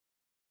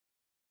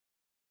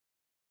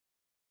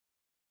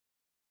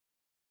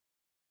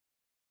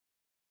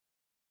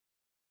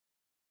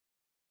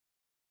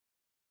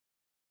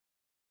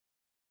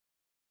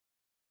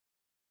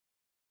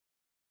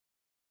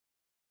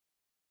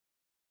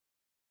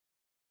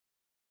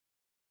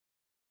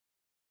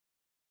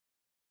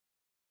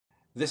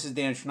This is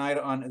Dan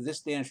Schneider. On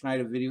this Dan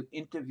Schneider video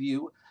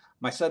interview,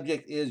 my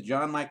subject is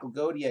John Michael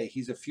Godier.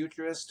 He's a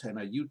futurist and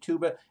a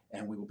YouTuber,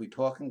 and we will be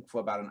talking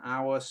for about an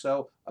hour or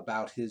so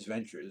about his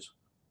ventures.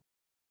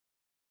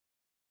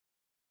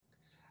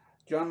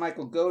 John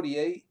Michael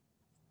Godier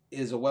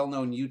is a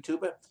well-known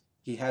YouTuber.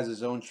 He has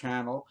his own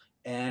channel,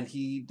 and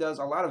he does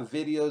a lot of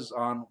videos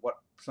on what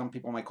some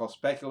people might call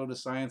speculative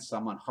science,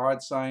 some on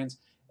hard science,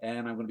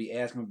 and I'm going to be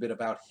asking a bit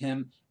about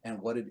him and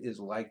what it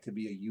is like to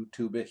be a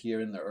YouTuber here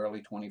in the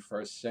early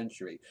 21st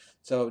century.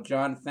 So,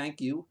 John,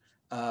 thank you.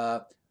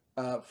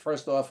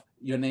 First off,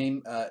 your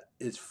name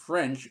is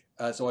French,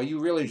 so are you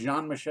really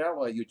Jean Michel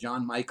or are you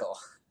John Michael?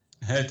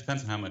 It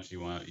depends on how much you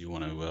want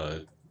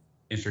to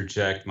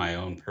interject my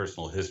own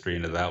personal history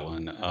into that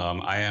one.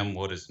 I am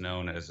what is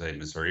known as a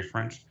Missouri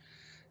French,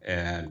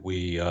 and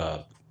we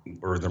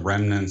were the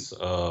remnants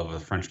of a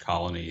French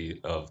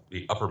colony of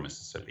the Upper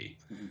Mississippi.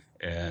 Mm-hmm.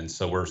 And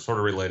so we're sort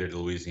of related to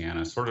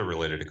Louisiana, sort of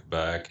related to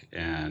Quebec,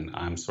 and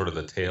I'm sort of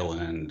the tail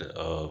end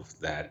of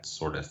that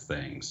sort of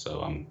thing.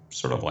 So I'm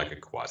sort of like a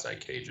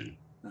quasi-Cajun.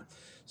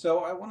 So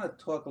I want to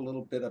talk a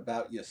little bit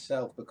about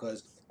yourself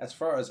because, as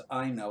far as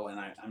I know, and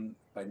I'm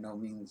by no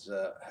means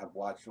have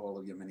watched all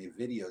of your many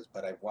videos,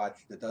 but I've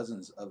watched the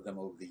dozens of them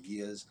over the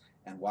years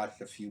and watched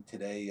a few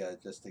today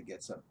just to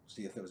get some,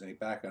 see if there was any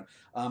background.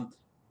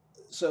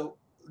 So,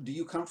 do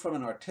you come from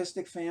an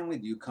artistic family?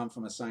 Do you come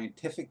from a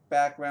scientific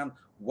background?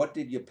 What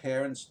did your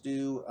parents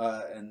do,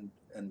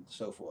 and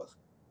so forth?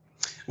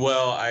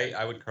 Well,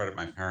 I would credit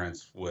my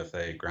parents with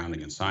a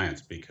grounding in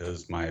science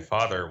because my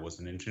father was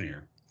an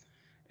engineer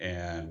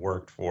and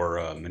worked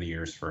for many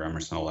years for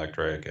Emerson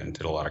Electric and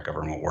did a lot of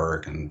government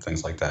work and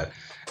things like that.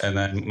 And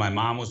then my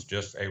mom was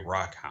just a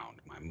rock hound.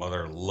 My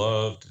mother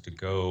loved to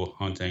go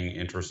hunting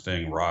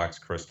interesting rocks,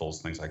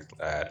 crystals, things like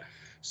that.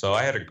 So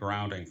I had a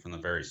grounding from the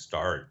very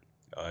start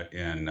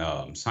in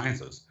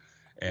sciences.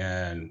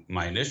 And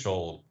my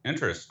initial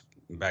interest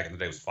back in the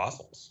day was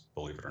fossils,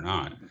 believe it or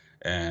not.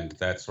 And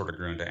that sort of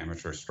grew into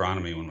amateur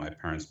astronomy when my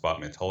parents bought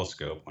me a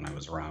telescope when I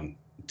was around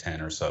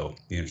 10 or so,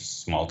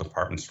 small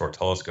department store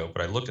telescope.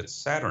 But I looked at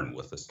Saturn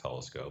with this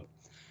telescope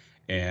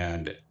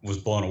and was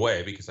blown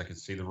away because I could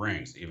see the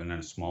rings, even in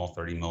a small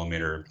 30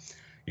 millimeter,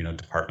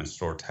 department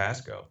store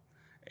Tasco.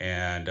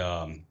 And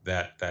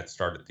that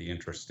started the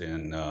interest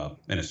in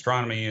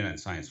astronomy and in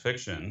science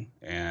fiction.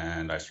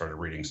 And I started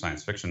reading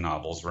science fiction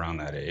novels around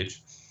that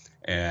age.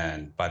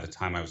 And by the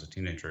time I was a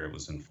teenager, it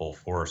was in full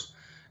force,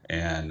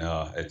 and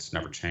it's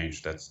never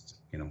changed. That's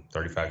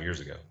 35 years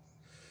ago.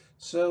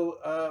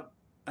 So,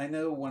 I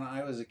know when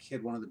I was a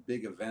kid, one of the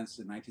big events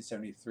in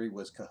 1973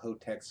 was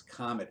Kohoutek's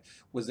comet.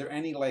 Was there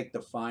any like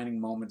defining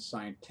moment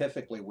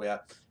scientifically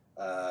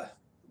uh,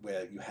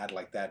 where you had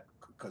like that?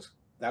 Because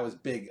that was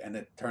big, and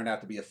it turned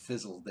out to be a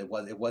fizzle.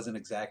 It wasn't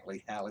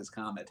exactly Halley's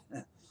comet.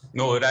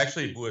 No, it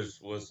actually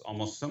was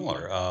almost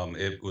similar.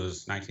 It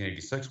was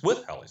 1986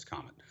 with Halley's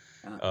Comet.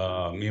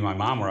 Me and my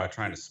mom were out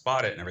trying to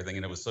spot it and everything,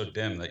 and it was so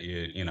dim that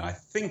I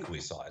think we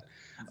saw it.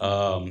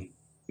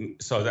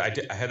 So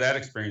I had that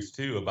experience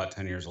too about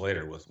 10 years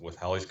later with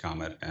Halley's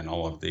Comet and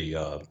all of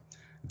the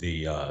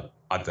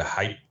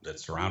hype that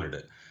surrounded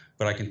it.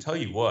 But I can tell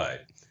you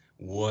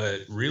what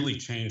really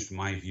changed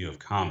my view of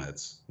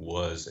comets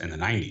was in the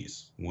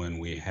 90s when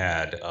we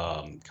had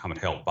Comet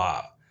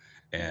Hale-Bopp,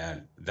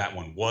 and that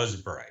one was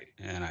bright.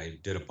 And I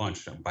did a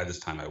bunch. By this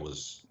time, I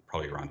was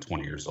probably around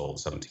 20 years old,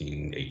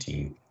 17,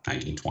 18,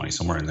 19, 20,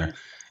 somewhere in there.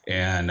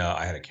 And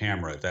I had a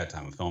camera at that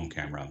time, a film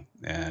camera,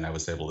 and I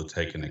was able to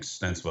take an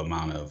extensive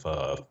amount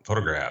of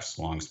photographs,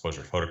 long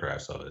exposure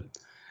photographs of it.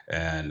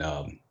 And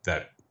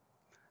that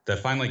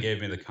finally gave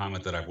me the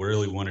comet that I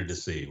really wanted to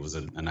see. It was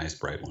a nice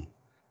bright one.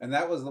 And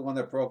that was the one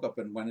that broke up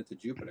and went into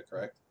Jupiter,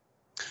 correct?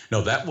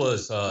 No, that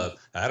was that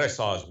I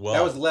saw as That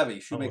was well. Levy,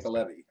 Shoemaker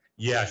Levy.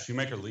 Yeah,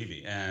 Shoemaker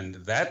Levy, and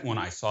that one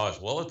I saw as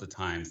well at the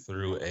time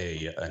through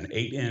an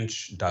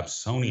 8-inch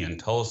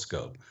Dobsonian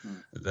telescope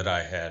that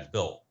I had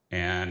built,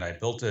 and I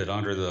built it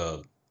under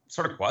the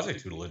sort of quasi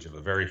tutelage of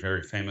a very,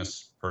 very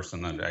famous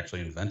person that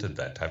actually invented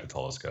that type of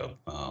telescope.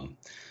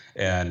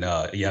 And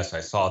yes,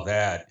 I saw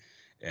that,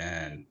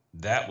 and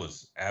that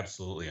was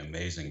absolutely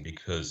amazing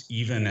because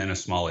even in a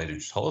small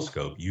 8-inch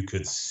telescope, you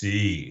could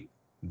see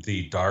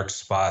the dark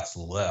spots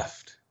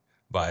left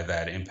by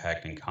that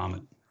impacting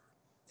comet.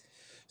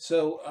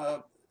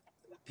 So,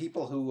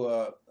 people who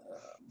are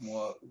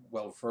more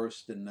well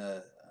versed in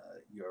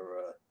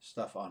your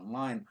stuff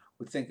online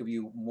would think of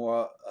you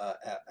more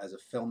as a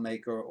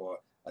filmmaker or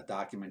a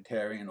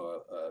documentarian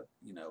or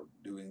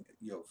doing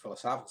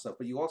philosophical stuff.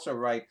 But you also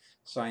write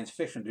science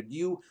fiction. Did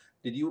you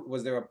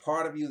was there a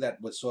part of you that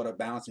was sort of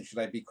balancing? Should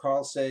I be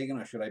Carl Sagan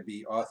or should I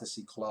be Arthur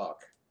C.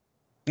 Clarke?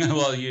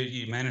 Well,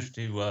 you managed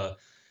to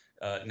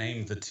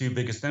name the two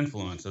biggest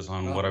influences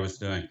on what Oh, I was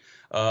doing.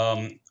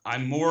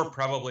 I'm more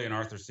probably an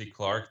Arthur C.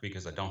 Clarke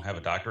because I don't have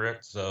a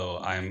doctorate, so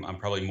I'm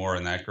probably more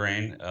in that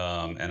grain,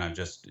 and I'm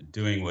just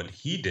doing what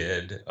he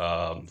did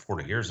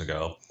 40 years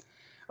ago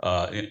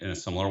in a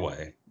similar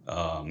way,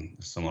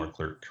 similar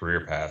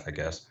career path, I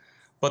guess.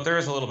 But there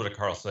is a little bit of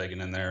Carl Sagan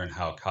in there and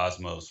how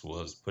Cosmos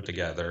was put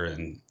together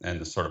and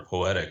the sort of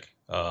poetic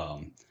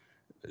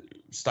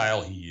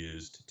style he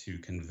used to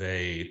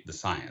convey the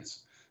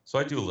science. So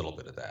I do a little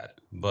bit of that,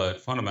 but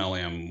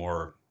fundamentally, I'm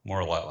more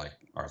a lot like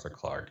Arthur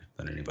Clarke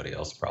than anybody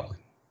else, probably.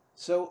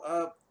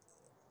 So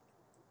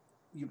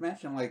you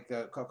mentioned like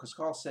because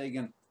Carl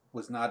Sagan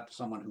was not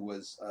someone who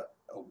was a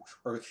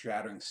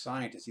earth-shattering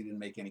scientist. He didn't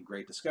make any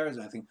great discoveries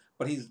or anything,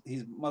 but he's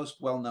most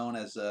well known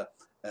as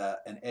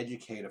an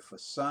educator for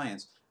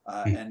science.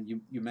 Hmm. And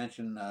you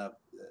mentioned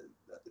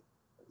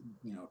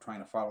you know, trying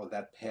to follow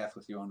that path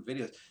with your own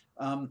videos.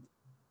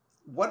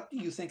 What do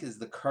you think is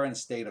the current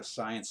state of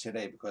science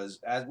today? Because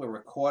as we're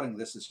recording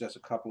this, it's just a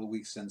couple of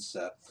weeks since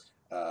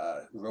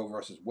Roe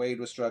versus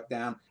Wade was struck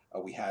down.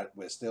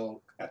 We're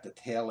still at the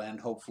tail end,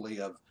 hopefully,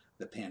 of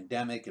the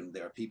pandemic, and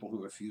there are people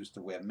who refuse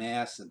to wear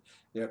masks, and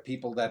there are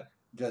people that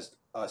just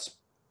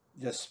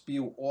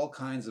spew all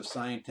kinds of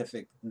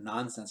scientific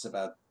nonsense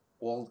about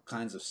all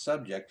kinds of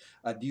subject.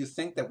 Do you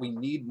think that we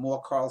need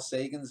more Carl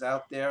Sagans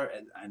out there,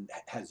 and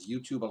has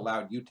YouTube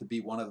allowed you to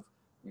be one of,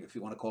 if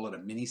you want to call it, a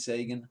mini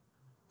Sagan?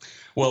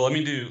 Well, let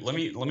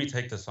me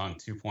take this on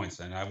 2 points,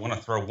 and I want to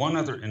throw one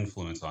other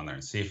influence on there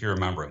and see if you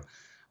remember him.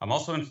 I'm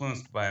also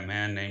influenced by a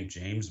man named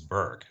James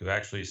Burke, who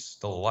actually is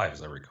still alive,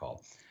 as I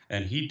recall,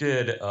 and he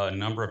did a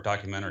number of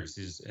documentaries.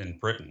 He's in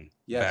Britain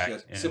Yes, back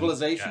yes. in yeah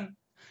Civilization?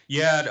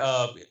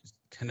 yeah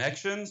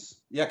connections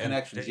Yeah, and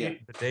connections. Yeah,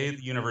 the day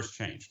the universe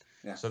changed.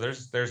 yeah. So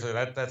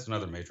that's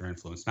another major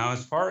influence. Now,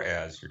 as far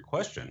as your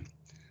question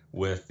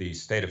with the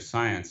state of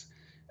science,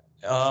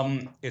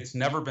 it's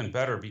never been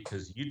better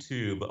because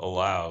YouTube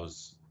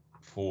allows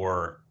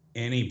for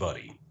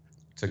anybody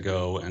to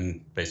go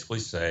and basically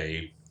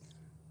say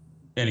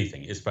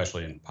anything,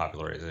 especially in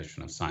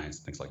popularization of science,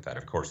 things like that.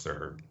 Of course, there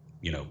are,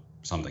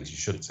 some things you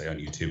shouldn't say on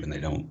YouTube, and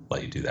they don't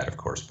let you do that, of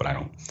course, but I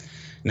don't.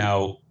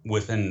 Now,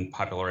 within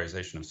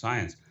popularization of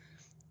science,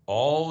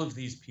 all of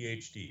these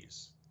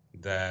PhDs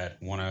that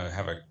want to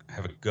have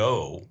a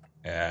go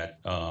at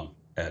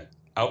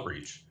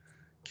outreach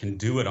can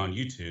do it on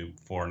YouTube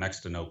for next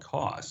to no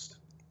cost.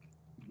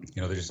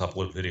 They just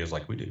upload videos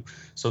like we do.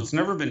 So it's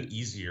never been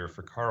easier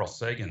for Carl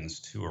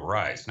Sagans to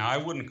arise. Now, I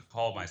wouldn't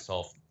call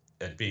myself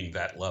at being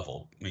that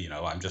level.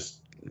 I'm just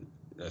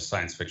a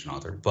science fiction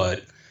author,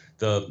 but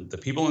the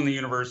people in the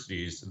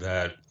universities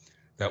that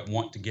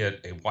want to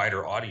get a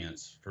wider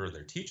audience for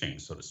their teaching,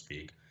 so to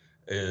speak,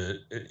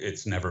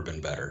 it's never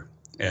been better.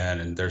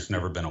 And there's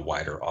never been a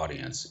wider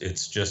audience.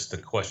 It's just the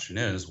question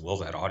is, will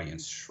that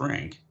audience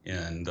shrink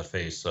in the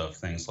face of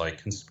things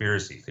like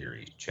conspiracy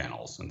theory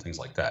channels and things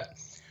like that?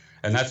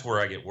 And that's where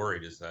I get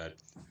worried is that,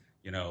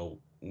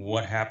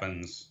 what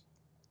happens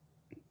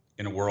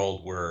in a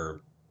world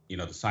where,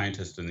 the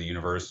scientist in the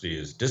university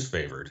is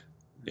disfavored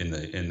in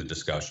the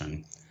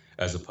discussion,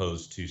 as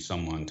opposed to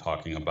someone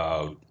talking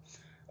about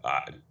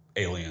uh,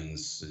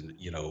 aliens,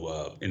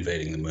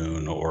 invading the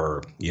moon,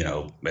 or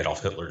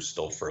Adolf Hitler's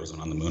still frozen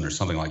on the moon, or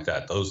something like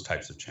that. Those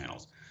types of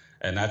channels,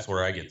 and that's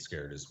where I get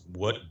scared. Is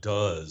what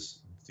does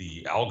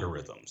the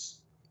algorithms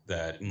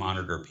that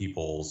monitor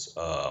people's,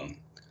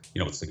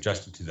 what's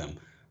suggested to them?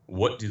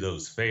 What do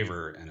those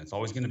favor? And it's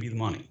always going to be the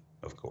money,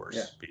 of Yeah.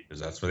 course, because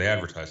that's where the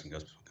advertising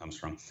comes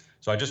from.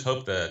 So I just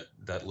hope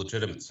that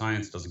legitimate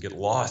science doesn't get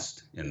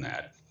lost in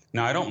that.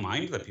 Now, I don't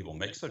mind that people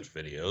make such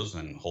videos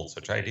and hold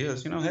such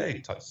ideas.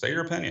 Hey, say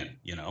your opinion.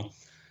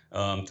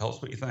 Tell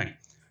us what you think.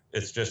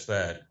 It's just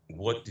that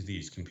what do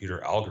these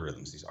computer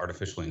algorithms, these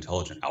artificially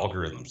intelligent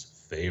algorithms,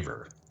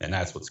 favor? And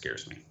that's what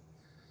scares me.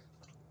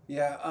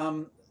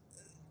 Yeah.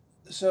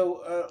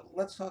 So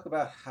let's talk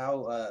about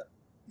how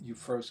you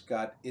first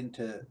got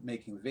into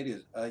making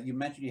videos. You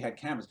mentioned you had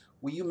cameras.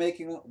 Were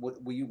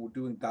you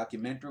doing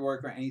documentary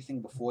work or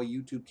anything before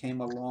YouTube came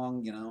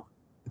along?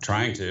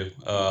 Trying to,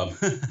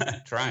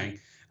 trying.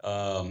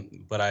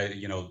 But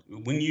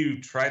when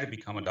you try to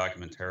become a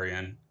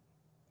documentarian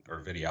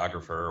or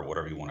videographer or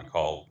whatever you want to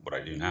call what I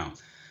do now,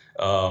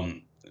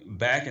 um,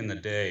 back in the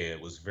day,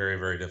 it was very,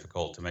 very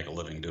difficult to make a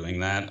living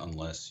doing that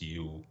unless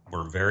you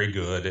were very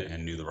good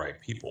and knew the right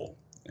people.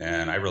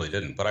 And I really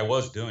didn't, but I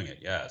was doing it,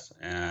 yes.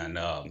 And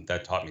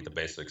that taught me the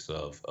basics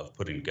of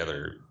putting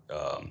together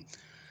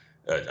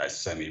a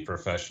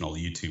semi-professional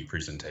YouTube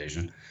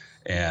presentation,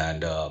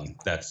 and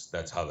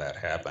that's how that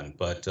happened.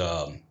 But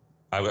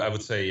I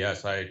would say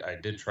yes, I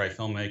did try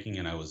filmmaking,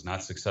 and I was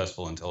not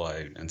successful until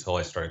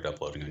I started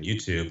uploading on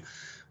YouTube.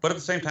 But at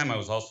the same time,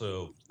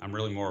 I'm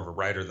really more of a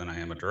writer than I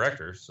am a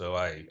director. So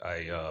I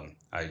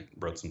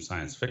wrote some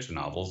science fiction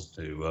novels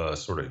to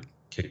sort of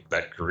kick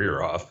that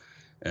career off,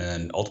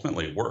 and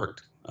ultimately it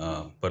worked,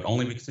 but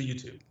only because of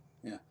YouTube.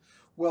 Yeah.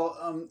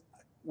 Well,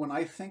 when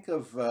I think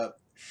of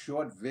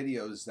short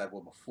videos that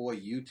were before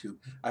YouTube,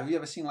 have you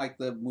ever seen like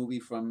the movie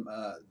from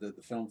the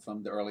film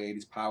from the early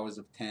 '80s, Powers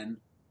of 10?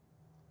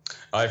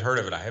 I've heard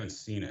of it. I haven't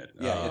seen it.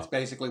 Yeah, it's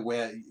basically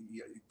where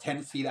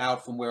 10 feet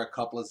out from where a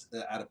couple is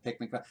at a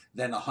picnic,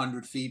 then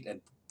 100 feet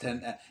and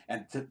 10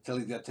 and till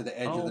you get to the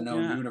edge of the Oh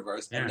known yeah,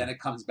 universe, and yeah. then it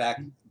comes back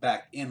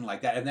in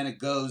like that, and then it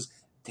goes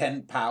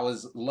 10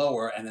 powers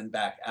lower and then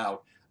back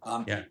out.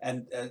 Yeah.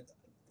 And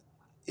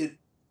it,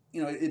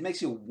 it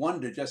makes you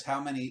wonder just how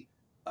many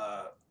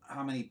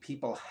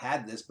people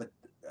had this, but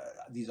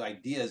these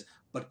ideas,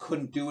 but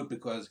couldn't do it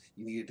because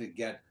you needed to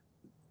get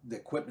the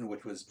equipment,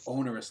 which was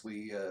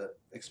onerously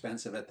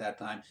expensive at that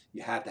time.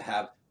 You had to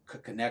have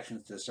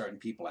connections to certain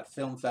people at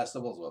film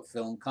festivals or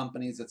film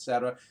companies,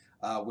 etc.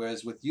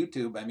 Whereas with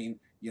YouTube, I mean,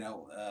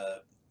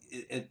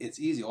 it's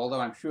easy.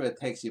 Although I'm sure it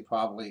takes you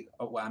probably.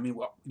 Well, I mean,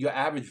 your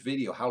average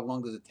video, how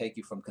long does it take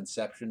you from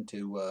conception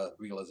to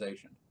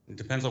realization? It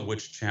depends on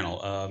which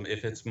channel.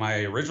 If it's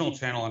my original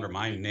channel under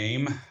my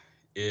name,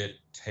 it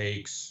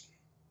takes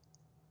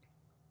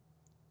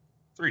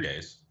 3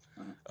 days,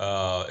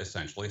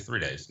 essentially 3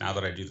 days. Now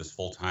that I do this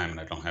full time and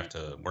I don't have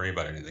to worry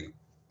about anything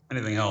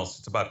else,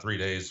 it's about 3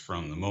 days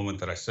from the moment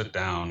that I sit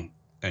down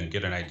and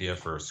get an idea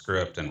for a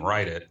script and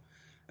write it,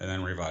 and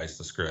then revise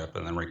the script,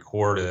 and then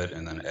record it,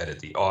 and then edit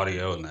the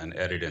audio, and then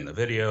edit in the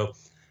video.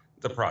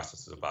 The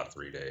process is about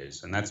 3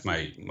 days, and that's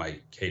my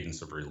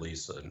cadence of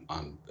release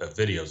on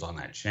videos on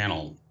that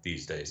channel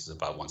these days is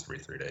about once every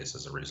 3 days.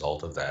 As a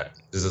result of that,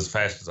 this is as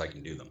fast as I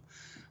can do them.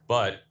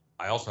 But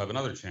I also have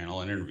another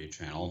channel, an interview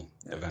channel,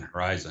 Event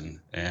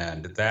Horizon,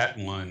 and that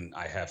one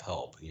I have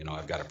help.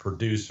 I've got a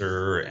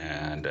producer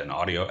and an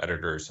audio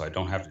editor, so I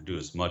don't have to do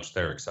as much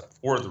there except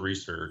for the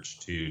research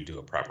to do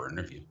a proper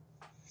interview.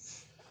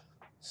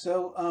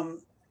 So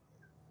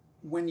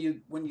when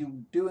you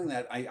doing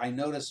that, I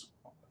notice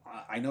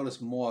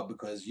more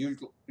because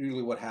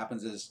usually what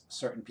happens is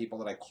certain people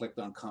that I clicked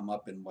on come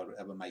up in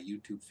whatever my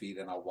YouTube feed,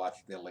 and I'll watch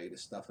their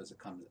latest stuff as it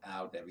comes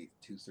out every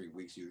 2-3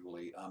 weeks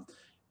usually.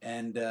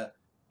 And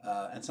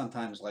and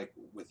sometimes like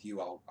with you,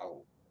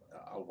 I'll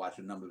watch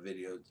a number of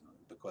videos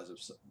because of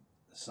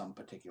some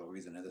particular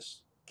reason. In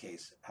this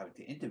case, having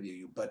to interview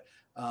you. But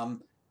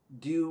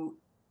do you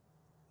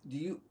do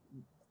you?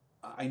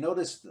 I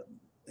noticed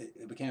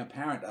it became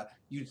apparent.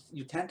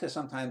 You tend to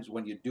sometimes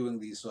when you're doing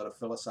these sort of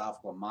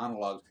philosophical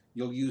monologues,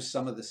 you'll use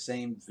some of the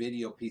same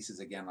video pieces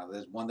again.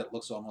 There's one that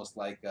looks almost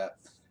like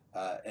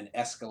an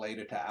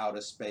escalator to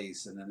outer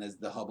space, and then there's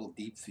the Hubble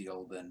Deep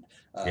Field, and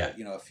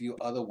Yeah. a few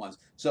other ones.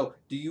 So,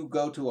 do you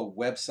go to a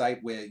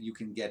website where you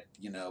can get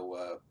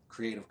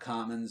Creative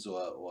Commons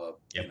or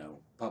Yep.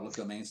 public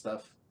domain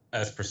stuff?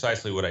 That's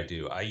precisely what I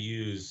do. I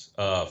use,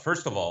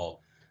 first of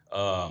all,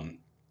 um,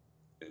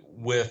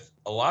 with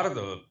a lot of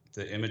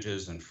the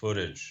images and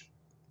footage,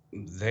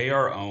 they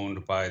are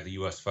owned by the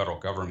U.S. federal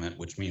government,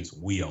 which means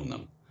we own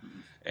them. Mm-hmm.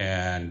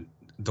 And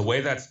the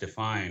way that's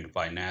defined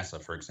by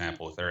NASA, for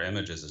example, with their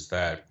images, is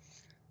that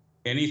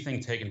anything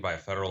taken by a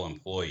federal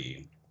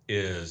employee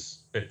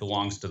it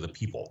belongs to the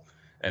people.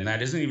 And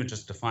that isn't even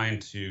just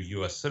defined to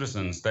U.S.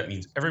 citizens. That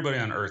means everybody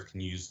on Earth can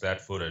use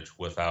that footage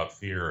without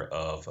fear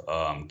of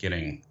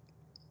getting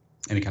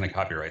any kind of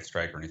copyright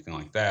strike or anything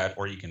like that,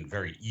 or you can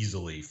very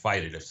easily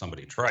fight it if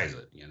somebody tries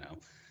it.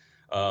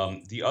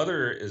 The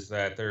other is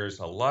that there's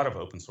a lot of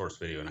open source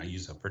video, and I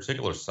use a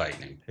particular site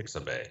named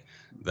Pixabay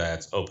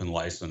that's open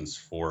license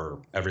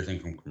for everything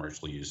from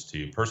commercial use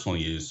to personal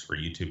use for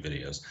YouTube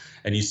videos.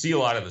 And you see a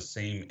lot of the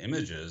same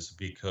images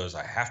because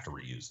I have to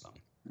reuse them.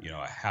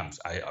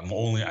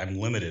 I'm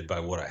limited by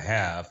what I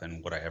have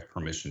and what I have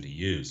permission to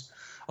use,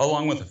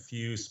 along with a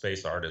few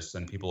space artists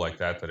and people like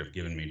that have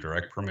given me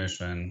direct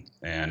permission,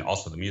 and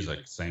also the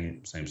music,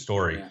 same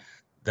story. Yeah.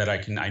 That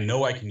I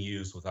know I can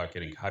use without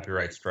getting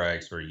copyright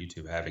strikes or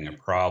YouTube having a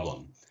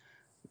problem.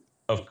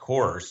 Of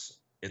course,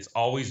 it's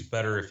always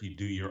better if you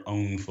do your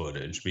own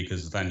footage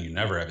because then you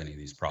never have any of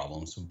these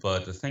problems.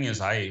 But the thing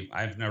is,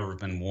 I've never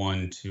been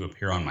one to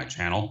appear on my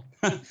channel,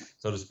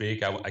 so to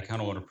speak. I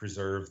kind of want to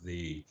preserve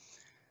the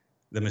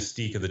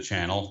mystique of the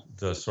channel,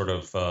 the sort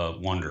of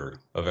wonder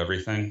of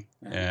everything.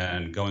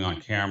 And going on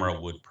camera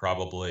would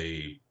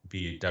probably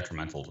be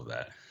detrimental to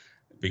that,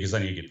 because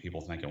then you get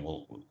people thinking,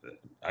 well,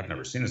 I've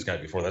never seen this guy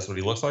before. That's what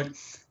he looks like.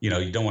 You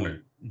don't want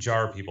to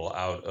jar people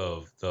out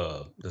of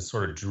the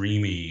sort of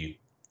dreamy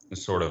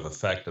sort of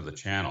effect of the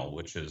channel,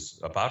 which is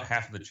about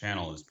half of the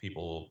channel is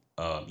people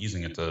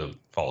using it to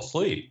fall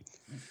asleep,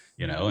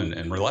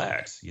 and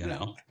relax,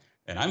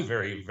 And I'm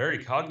very,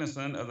 very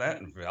cognizant of that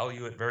and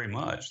value it very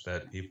much,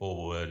 that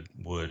people would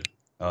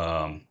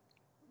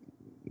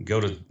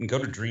go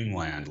to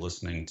dreamland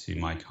listening to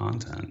my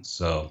content.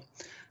 So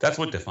that's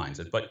what defines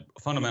it. But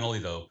fundamentally,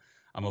 though,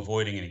 I'm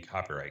avoiding any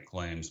copyright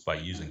claims by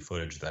using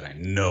footage that I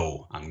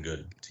know I'm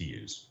good to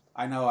use.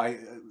 I know.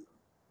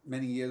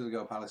 Many years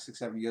ago, probably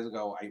 6-7 years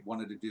ago, I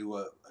wanted to do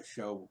a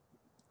show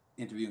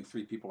interviewing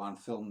 3 people on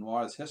film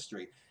noir's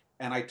history,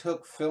 and I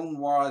took film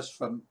noirs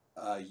from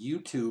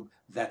YouTube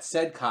that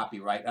said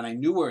copyright, and I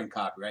knew we're in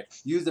copyright,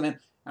 used them in,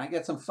 and I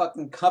get some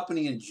fucking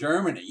company in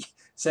Germany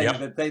saying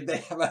that they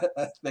have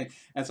a thing.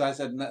 And so I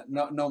said,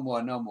 no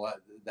more.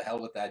 The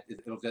hell with that.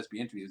 It'll just be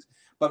interviews.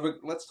 But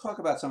let's talk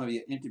about some of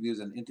your interviews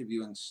and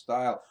interviewing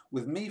style.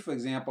 With me, for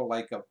example,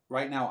 like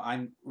right now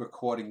I'm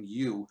recording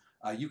you.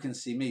 You can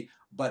see me,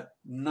 but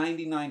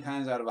 99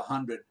 times out of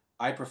 100,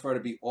 I prefer to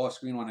be off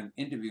screen when I'm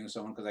interviewing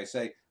someone, because I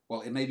say, well,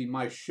 it may be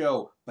my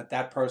show, but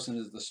that person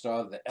is the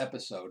star of the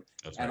episode.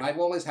 That's and right. I've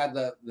always had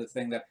the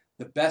thing that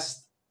the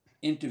best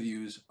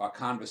interviews are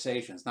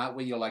conversations, not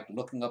where you're like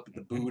looking up at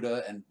the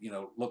Buddha and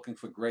looking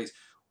for grace.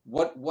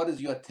 What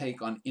is your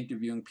take on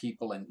interviewing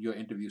people and your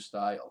interview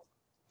style?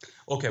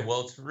 Okay,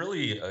 well,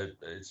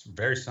 it's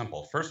very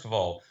simple. First of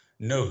all,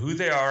 know who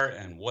they are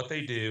and what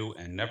they do,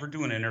 and never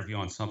do an interview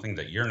on something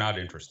that you're not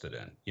interested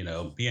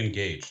in. Be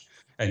engaged,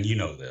 and you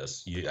know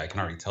this. I can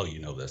already tell you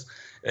know this,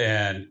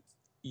 and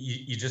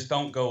you just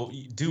don't go.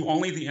 You do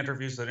only the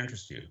interviews that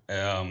interest you.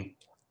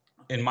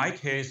 In my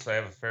case, I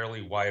have a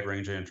fairly wide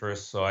range of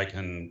interests, so I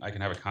can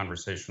have a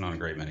conversation on a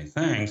great many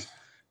things.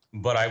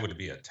 But I would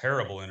be a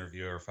terrible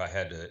interviewer if I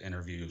had to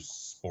interview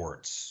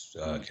sports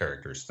Mm,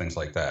 characters, things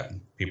like that.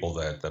 People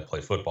that play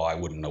football, I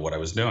wouldn't know what I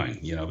was doing,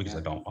 because yeah.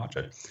 I don't watch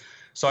it.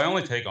 So I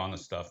only take on the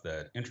stuff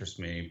that interests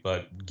me.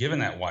 But given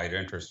that wide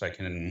interest, I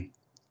can,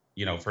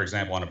 for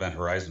example, on Event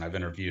Horizon, I've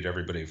interviewed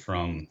everybody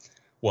from,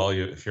 well,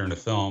 if you're into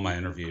film, I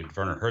interviewed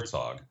Werner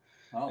Herzog,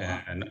 Oh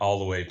wow. and all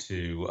the way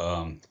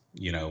to,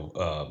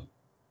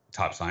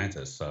 top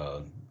scientists,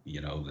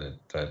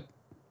 that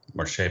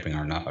are shaping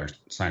our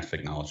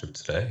scientific knowledge of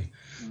today.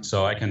 Mm.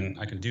 So I can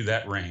do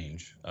that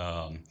range.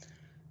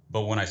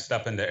 But when I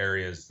step into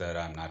areas that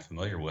I'm not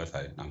familiar with,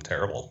 I'm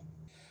terrible.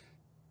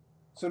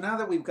 So now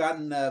that we've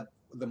gotten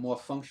the more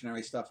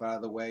functionary stuff out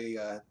of the way,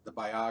 the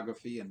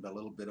biography and a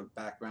little bit of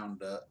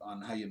background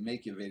on how you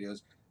make your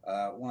videos,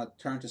 I want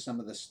to turn to some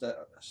of the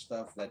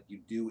stuff that you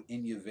do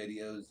in your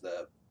videos,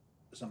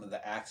 some of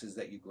the axes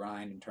that you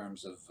grind in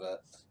terms of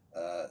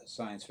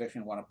science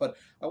fiction and whatnot. But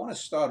I want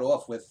to start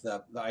off with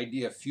the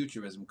idea of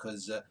futurism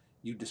because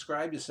you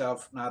describe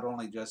yourself not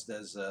only just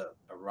as a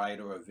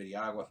writer or a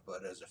videographer,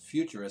 but as a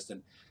futurist.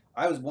 And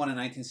I was born in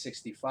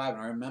 1965,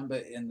 and I remember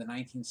in the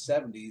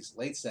 1970s,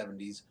 late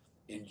 70s,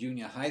 in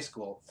junior high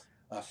school,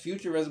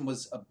 futurism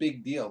was a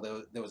big deal.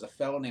 There was a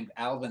fellow named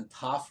Alvin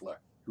Toffler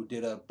who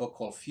did a book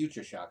called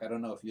Future Shock. I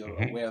don't know if you're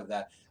Hmm. aware of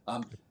that.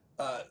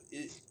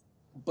 It,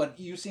 but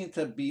you seem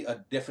to be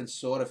a different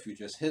sort of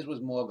futurist. His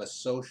was more of a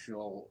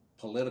social,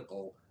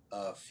 political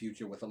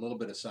future with a little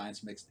bit of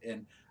science mixed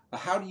in.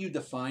 How do you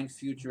define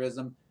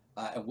futurism,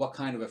 and what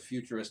kind of a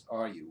futurist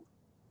are you?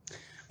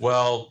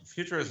 Well,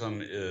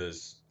 futurism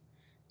is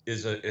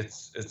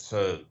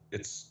a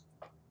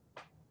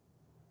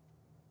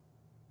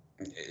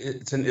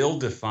it's an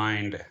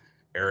ill-defined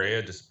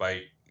area,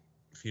 despite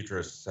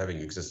futurists having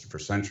existed for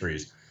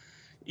centuries.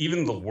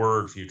 Even the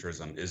word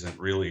futurism isn't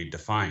really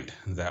defined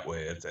that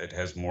way. It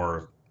has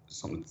more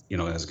some, it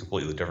has a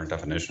completely different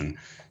definition.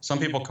 Some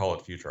people call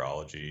it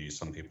futurology.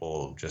 Some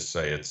people just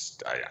say it's,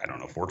 I don't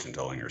know, fortune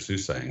telling or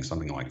soothsaying,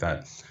 something like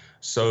that.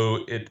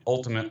 So it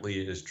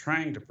ultimately is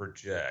trying to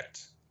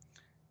project,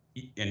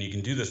 and you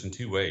can do this in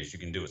two ways. You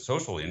can do it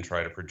socially and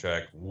try to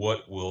project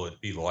what will it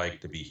be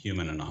like to be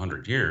human in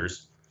 100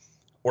 years,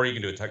 or you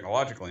can do it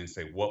technologically and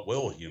say, what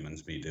will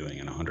humans be doing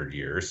in 100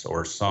 years,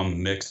 or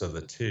some mix of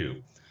the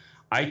two.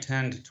 I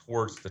tend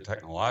towards the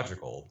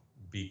technological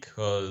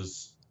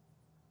because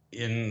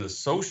in the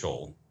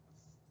social,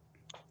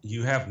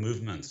 you have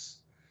movements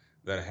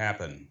that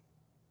happen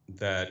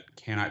that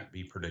cannot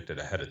be predicted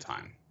ahead of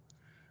time.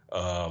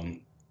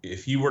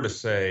 If you were to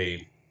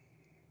say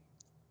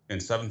in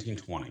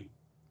 1720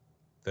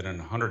 that in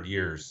 100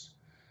 years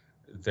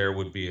there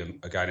would be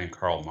a guy named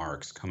Karl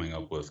Marx coming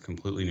up with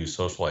completely new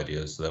social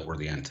ideas that were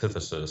the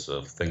antithesis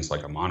of things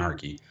like a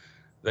monarchy,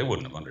 they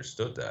wouldn't have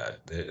understood that.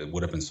 It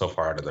would have been so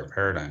far out of their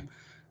paradigm.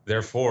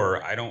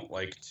 Therefore, I don't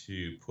like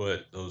to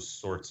put those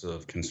sorts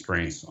of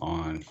constraints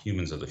on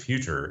humans of the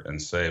future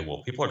and say,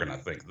 well, people are going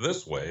to think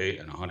this way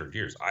in 100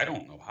 years. I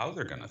don't know how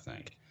they're going to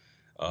think.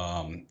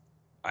 Um,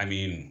 I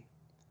mean,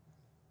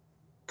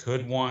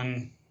 could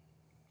one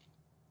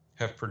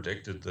have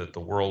predicted that the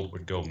world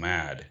would go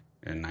mad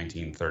in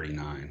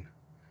 1939,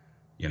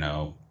 you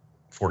know,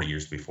 40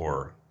 years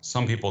before?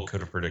 Some people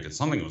could have predicted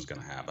something was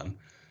going to happen,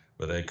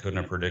 but they couldn't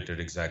have predicted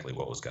exactly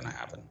what was going to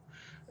happen.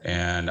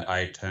 And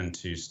I tend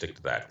to stick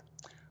to that.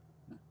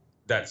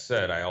 That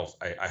said,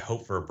 I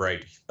hope for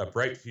a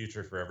bright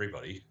future for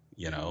everybody,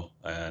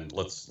 and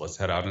let's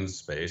head out into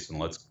space and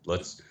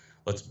let's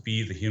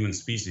be the human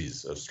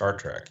species of Star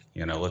Trek,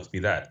 let's be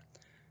that.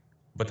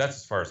 But that's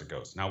as far as it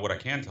goes. Now, what I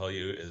can tell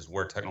you is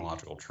where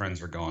technological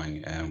trends are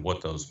going and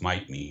what those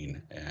might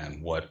mean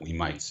and what we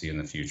might see in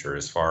the future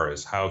as far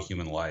as how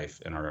human life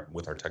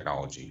with our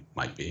technology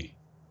might be.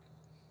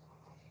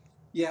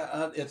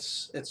 Yeah,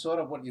 it's sort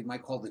of what you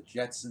might call the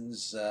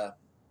Jetsons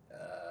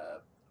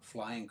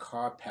flying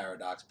car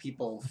paradox.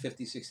 People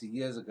 50, 60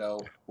 years ago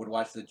would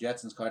watch the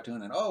Jetsons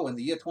cartoon and, oh, in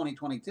the year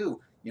 2022,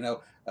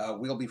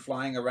 we'll be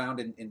flying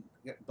around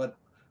but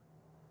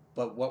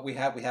what we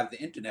have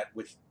the internet,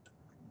 which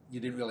you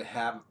didn't really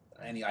have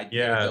any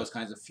idea of Yeah, those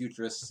kinds of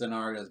futurist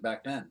scenarios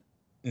back then.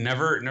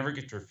 never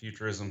get your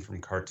futurism from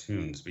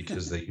cartoons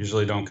because they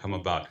usually don't come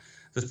about.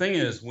 The thing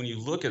is, when you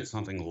look at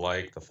something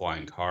like the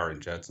flying car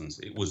and Jetsons,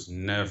 it was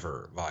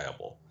never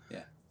viable.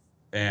 Yeah.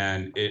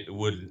 And it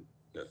would,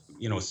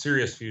 a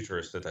serious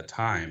futurist at that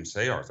time,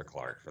 say Arthur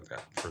Clarke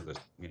for this,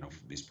 for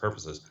these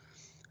purposes,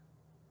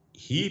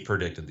 he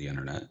predicted the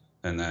internet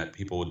and that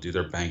people would do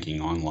their banking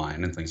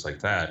online and things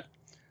like that.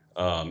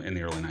 in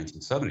the early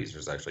 1970s.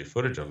 There's actually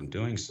footage of him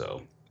doing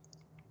so.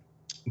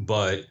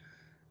 But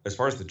as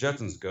far as the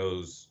Jetsons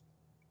goes,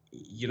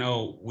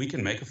 we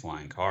can make a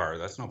flying car.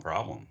 That's no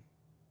problem.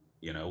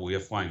 We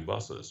have flying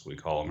buses. We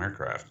call them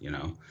aircraft,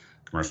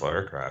 commercial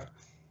aircraft.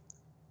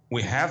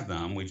 We have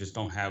them. We just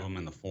don't have them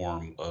in the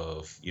form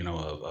of,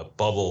 a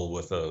bubble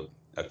with a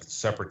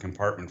separate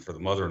compartment for the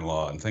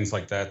mother-in-law and things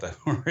like that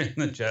were in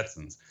the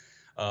Jetsons.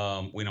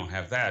 We don't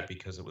have that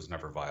because it was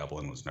never viable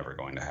and was never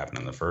going to happen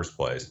in the first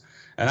place.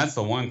 And that's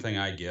the one thing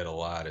I get a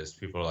lot is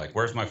people are like,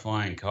 "Where's my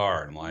flying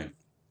car?" And I'm like,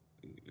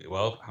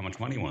 "Well, how much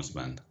money you want to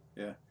spend?"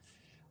 Yeah.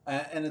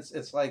 And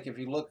it's like, if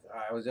you look,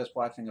 I was just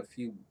watching a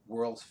few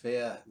World's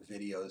Fair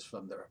videos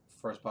from the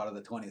first part of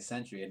the 20th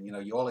century, and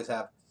you always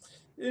have,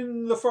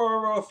 in the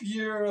far off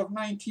year of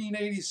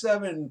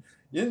 1987,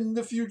 in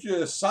the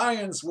future,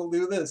 science will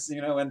do this,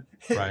 and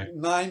Right.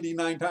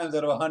 99 times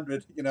out of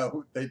 100,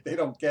 they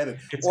don't get it.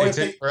 It's Or it's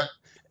if they, incorrect.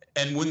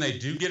 And when they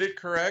do get it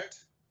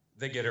correct,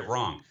 they get it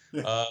wrong.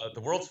 yeah,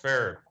 The World's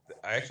Fair,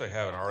 I actually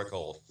have an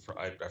article,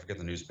 I forget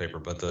the newspaper,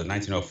 but the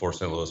 1904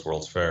 St. Louis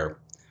World's Fair,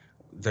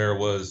 there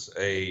was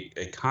a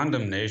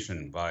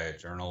condemnation by a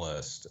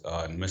journalist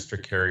on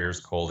Mr. Carrier's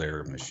cold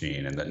air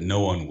machine, and that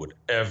no one would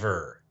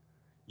ever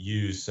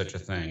use such a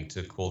thing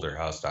to cool their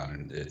house down,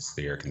 and it's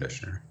the air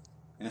conditioner.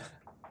 yeah.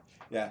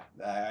 Yeah,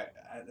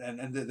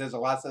 and there's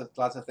lots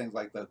of things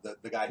like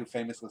the guy who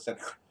famously said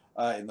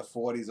in the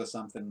 40s or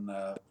something,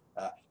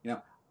 you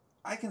know,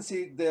 I can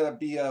see there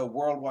be a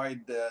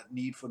worldwide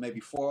need for maybe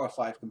 4 or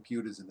 5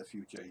 computers in the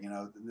future.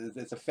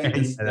 It's a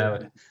famous. Yeah,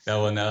 that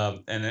one,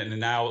 and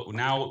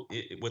now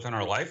within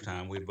our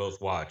lifetime, we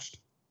both watched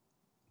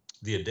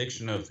the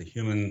addiction of the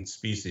human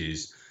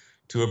species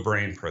to a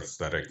brain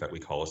prosthetic that we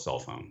call a cell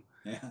phone.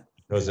 Yeah.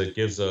 Because it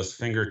gives us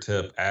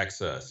fingertip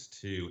access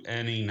to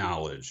any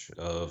knowledge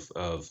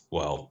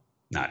well,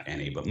 not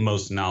any, but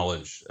most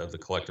knowledge of the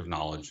collective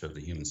knowledge of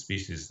the human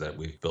species that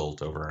we've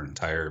built over an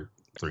entire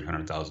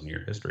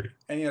 300,000-year history.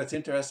 And it's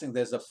interesting.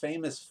 There's a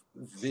famous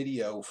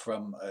video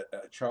from a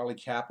Charlie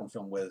Chaplin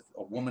film where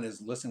a woman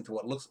is listening to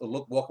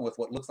walking with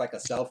what looks like a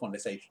cell phone. They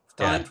say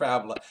time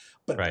traveler.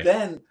 But Right.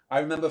 then I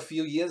remember a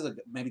few years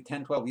ago, maybe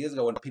 10, 12 years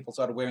ago, when people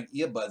started wearing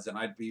earbuds, and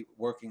I'd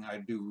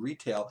do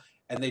retail,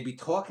 and they'd be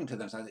talking to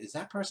them. So is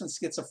that person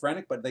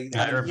schizophrenic? But they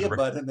had an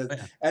earbud, and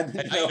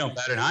now you know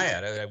better than I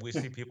had. We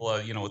see people,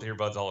 with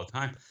earbuds all the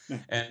time.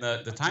 And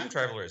the time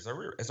traveler, as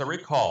I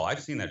recall,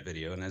 I've seen that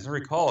video, and as I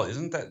recall,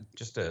 isn't that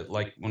just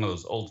like one of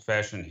those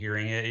old-fashioned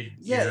hearing aid?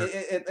 Yeah,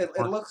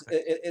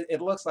 it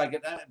looks like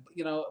it,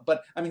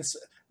 But I mean,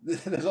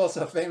 there's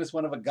also a famous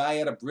one of a guy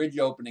at a bridge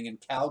opening in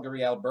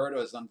Calgary, Alberta,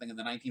 or something in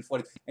the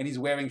 1940s, and he's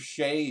wearing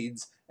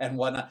shades and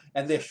whatnot,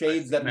 and they're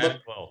shades that look.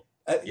 Well.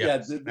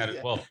 Yeah,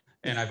 well.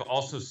 And I've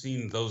also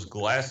seen those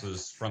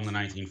glasses from the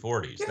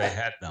 1940s. Yeah. They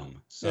had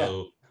them.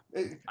 So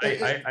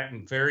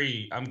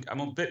I'm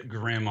a bit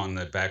grim on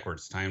the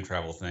backwards time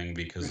travel thing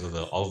because of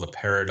all the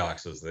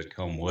paradoxes that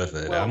come with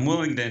it. Well, I'm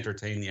willing to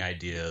entertain the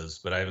ideas,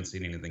 but I haven't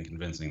seen anything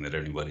convincing that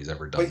anybody's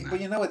ever done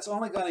that. But it's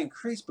only going to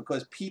increase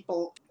because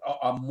people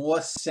are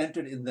more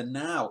centered in the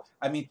now.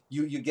 I mean,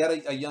 you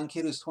get a young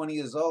kid who's 20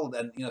 years old,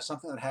 and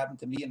something that happened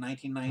to me in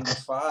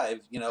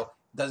 1995,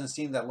 doesn't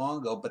seem that long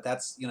ago, but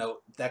that's,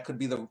 that could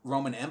be the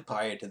Roman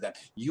Empire to them.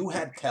 You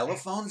had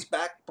telephones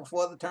back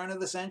before the turn of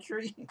the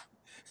century?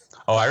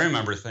 Oh, I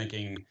remember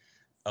thinking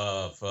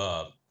of,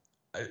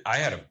 I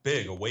had a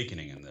big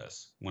awakening in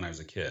this when I was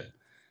a kid,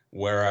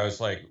 where I was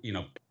like,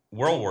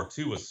 World War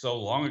II was so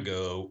long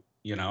ago,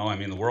 I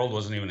mean, the world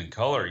wasn't even in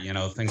color,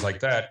 things like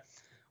that,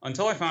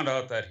 until I found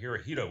out that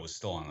Hirohito was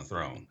still on the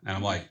throne. And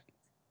I'm like,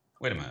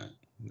 wait a minute,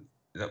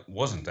 that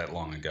wasn't that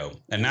long ago.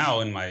 And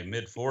now in my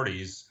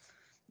mid-40s,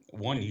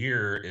 1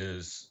 year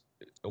is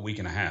a week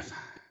and a half.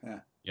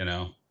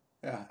 Yeah.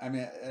 Yeah, I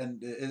mean,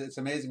 and it's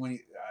amazing when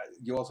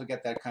you also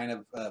get that kind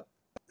of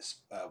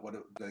what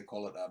do they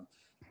call it?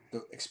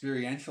 The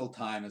experiential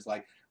time is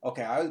like,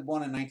 okay, I was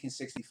born in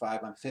 1965.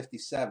 I'm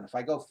 57. If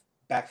I go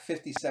back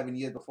 57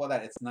 years before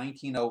that, it's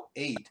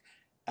 1908,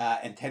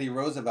 and Teddy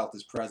Roosevelt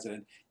is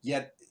president.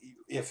 Yet,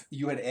 if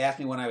you had asked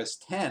me when I was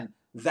 10,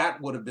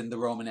 that would have been the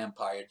Roman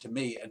Empire to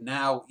me. And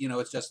now,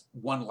 it's just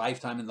one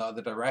lifetime in the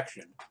other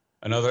direction.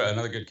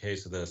 Another good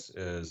case of this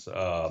is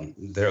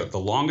the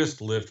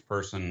longest lived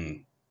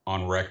person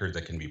on record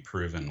that can be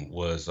proven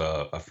was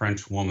a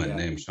French woman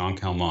named Jean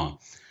Calment,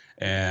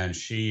 and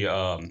she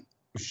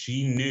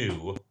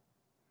knew,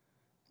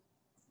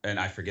 and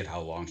I forget how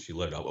long she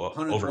lived,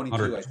 over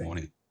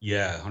 120.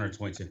 Yeah,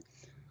 122.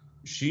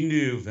 She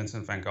knew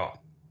Vincent van Gogh.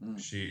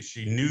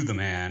 She knew the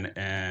man,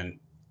 and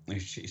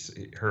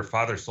her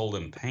father sold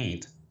him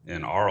paint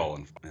in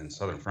Arles in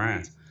southern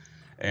France,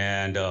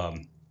 and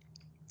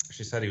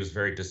she said he was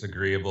very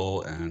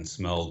disagreeable and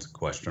smelled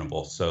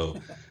questionable.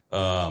 So,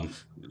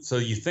 so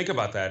you think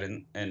about that,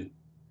 and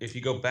if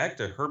you go back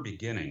to her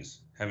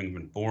beginnings, having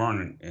been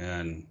born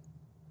in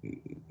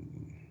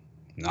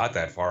not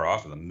that far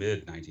off of the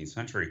mid 19th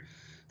century,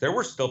 there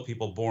were still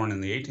people born in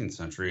the 18th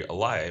century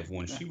alive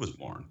when she was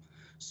born.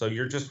 So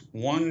you're just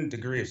 1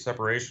 degree of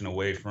separation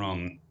away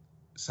from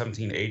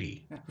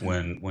 1780 Yeah.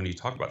 when you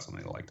talk about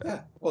something like that.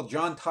 Yeah. Well,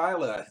 John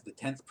Tyler, the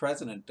 10th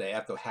president,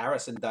 after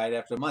Harrison died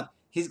after a month,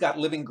 he's got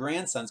living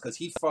grandsons because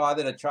he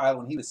fathered a child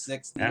when he was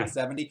 60 or Yeah.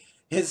 70.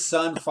 His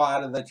son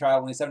fathered the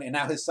child when he was 70, and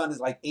now his son is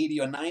like 80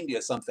 or 90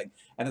 or something.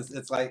 And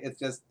it's like,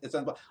 it's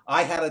unbelievable.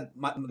 I had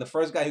the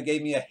first guy who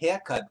gave me a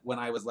haircut when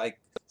I was like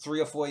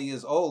 3 or 4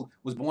 years old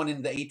was born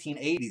in the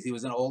 1880s. He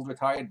was an old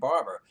retired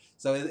barber.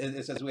 So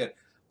it's just weird.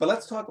 But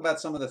let's talk about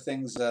some of the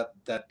things things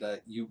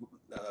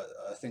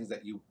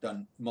that you've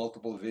done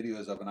multiple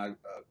videos of, and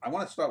I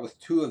want to start with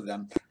two of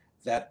them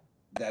that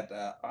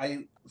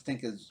I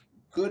think is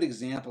good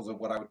examples of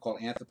what I would call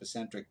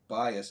anthropocentric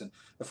bias. And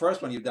the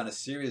first one, you've done a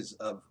series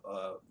of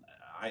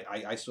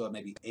I saw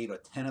maybe 8 or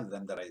 10 of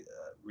them that I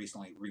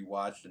recently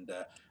rewatched, and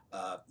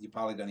you've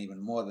probably done even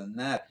more than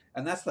that.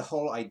 And that's the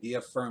whole idea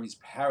of Fermi's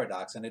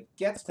paradox, and it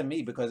gets to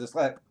me because it's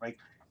like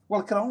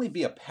well, it can only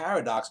be a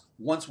paradox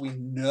once we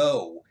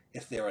know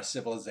if there are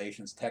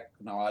civilizations,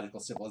 technological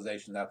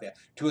civilizations out there.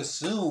 To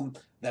assume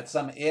that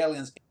some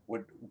aliens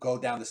would go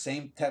down the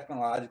same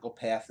technological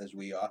path as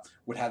we are,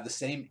 would have the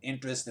same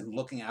interest in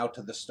looking out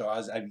to the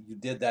stars. You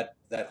did that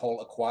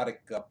whole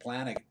aquatic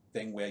planet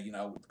thing where,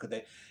 could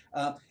they?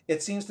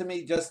 It seems to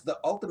me just the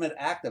ultimate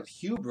act of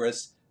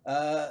hubris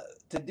to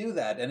do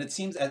that. And it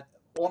seems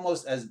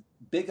almost as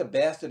big a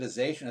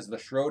bastardization as the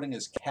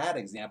Schrodinger's cat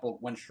example,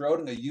 when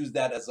Schrodinger used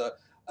that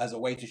as a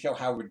way to show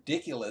how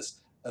ridiculous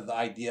the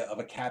idea of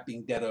a cat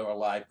being dead or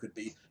alive could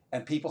be,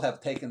 and people have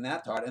taken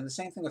that to heart. And the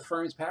same thing with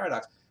Fermi's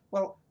paradox.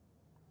 Well,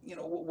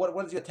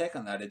 what is your take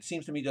on that? It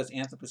seems to me just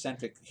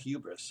anthropocentric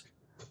hubris.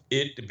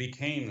 It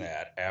became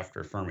that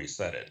after Fermi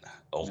said it,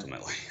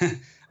 ultimately.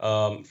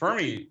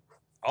 Fermi,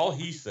 all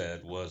he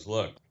said was,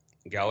 look,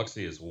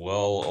 galaxy is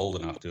well old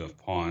enough to have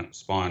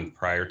spawned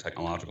prior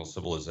technological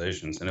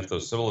civilizations, and if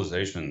those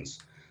civilizations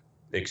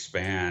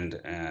expand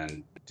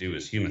and do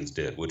as humans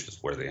did, which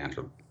is where the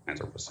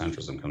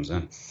anthropocentrism comes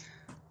in,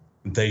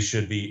 they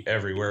should be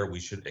everywhere.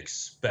 We should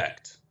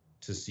expect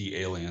to see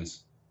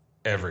aliens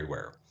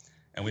everywhere.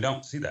 And we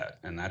don't see that.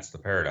 And that's the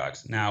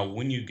paradox. Now,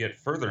 when you get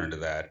further into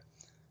that,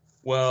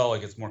 well, it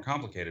gets more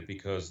complicated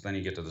because then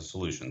you get to the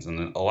solutions.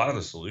 And a lot of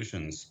the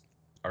solutions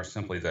are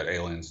simply that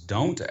aliens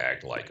don't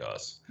act like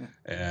us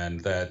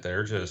and that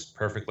they're just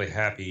perfectly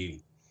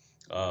happy.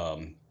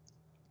 Well,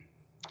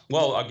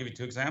 I'll give you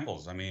two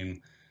examples. I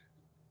mean,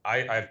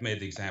 I've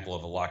made the example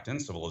of a locked-in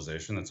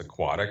civilization that's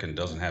aquatic and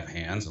doesn't have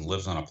hands and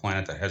lives on a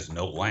planet that has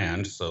no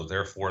land, so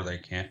therefore they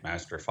can't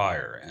master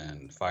fire.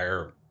 And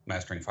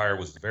mastering fire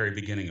was the very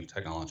beginning of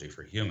technology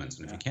for humans.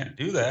 And if you can't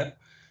do that,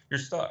 you're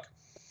stuck.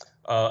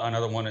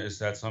 Another one is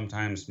that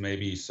sometimes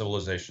maybe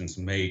civilizations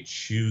may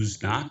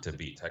choose not to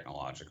be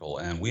technological.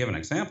 And we have an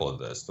example of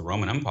this. The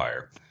Roman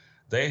Empire,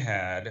 they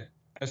had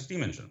a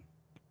steam engine,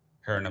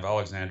 Heron of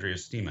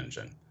Alexandria's steam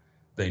engine.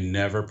 They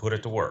never put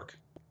it to work.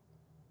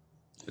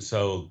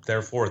 So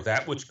therefore,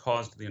 that which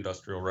caused the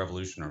Industrial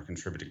Revolution or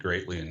contributed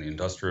greatly in the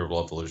Industrial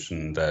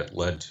Revolution that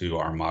led to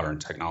our modern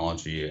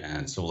technology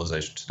and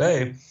civilization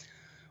today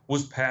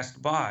was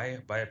passed by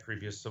a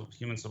previous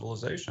human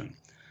civilization.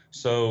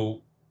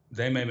 So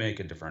they may make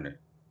a different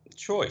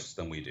choice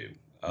than we do.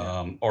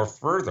 Or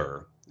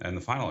further, and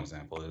the final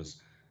example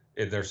is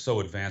they're so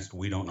advanced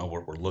we don't know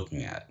what we're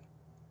looking at.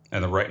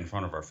 And they're right in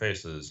front of our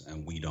faces,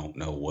 and we don't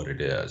know what it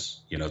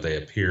is. They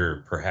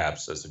appear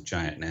perhaps as a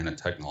giant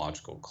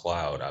nanotechnological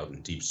cloud out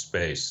in deep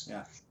space,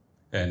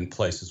 and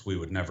places we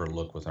would never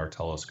look with our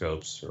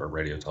telescopes or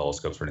radio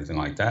telescopes or anything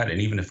like that.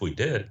 And even if we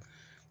did,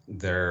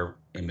 their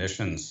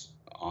emissions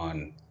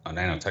on a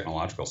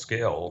nanotechnological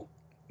scale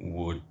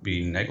would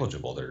be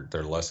negligible.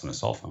 They're less than a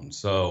cell phone.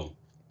 So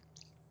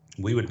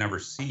we would never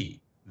see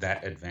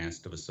that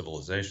advanced of a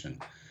civilization.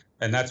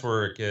 And that's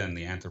where, again,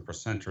 the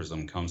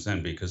anthropocentrism comes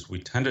in, because we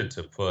tended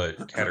to put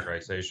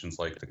categorizations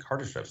like the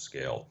Kardashev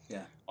scale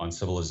on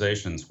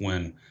civilizations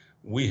when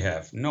we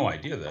have no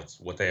idea that's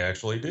what they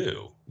actually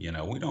do.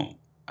 We don't,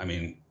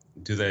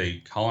 do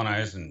they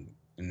colonize and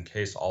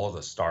encase all of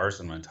the stars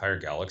in an entire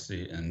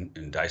galaxy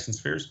in Dyson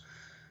spheres?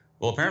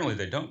 Well, apparently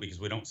they don't, because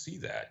we don't see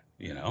that.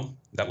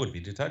 That would be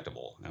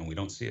detectable, and we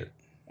don't see it.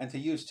 And to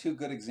use two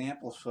good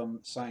examples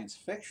from science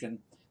fiction,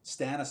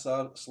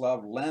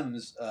 Stanislav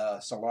Lem's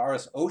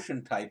Solaris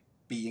Ocean type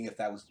being, if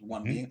that was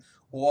one being,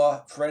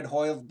 or Fred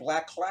Hoyle's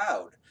Black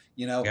Cloud.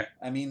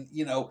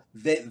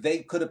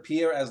 They could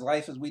appear as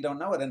life as we don't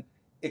know it. And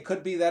it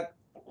could be that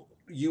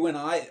you and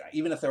I,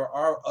 even if there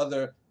are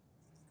other,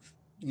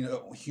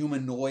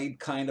 humanoid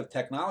kind of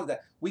technology,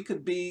 that we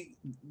could be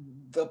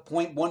the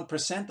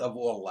 0.1% of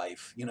all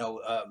life,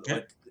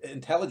 like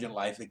intelligent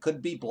life. It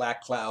could be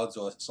black clouds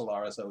or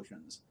Solaris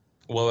oceans.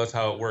 Well, that's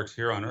how it works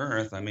here on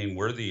Earth.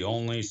 We're the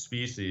only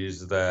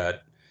species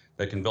that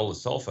can build a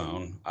cell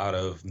phone out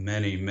of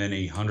many,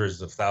 many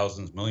hundreds of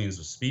thousands, millions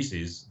of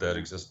species that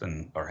exist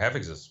or have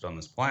existed on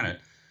this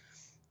planet.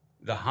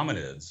 The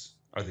hominids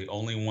are the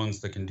only ones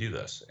that can do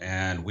this,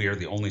 and we are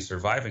the only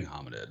surviving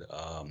hominid.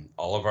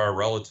 All of our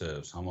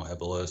relatives, Homo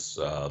habilis,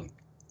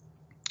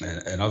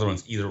 and other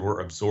ones, either were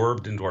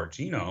absorbed into our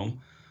genome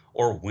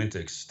or went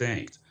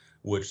extinct.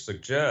 which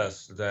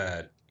suggests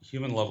that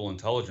human level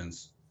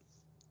intelligence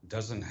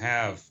doesn't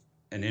have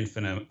an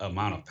infinite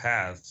amount of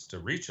paths to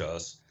reach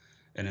us,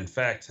 and in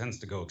fact tends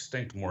to go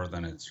extinct more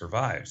than it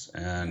survives.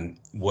 And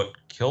what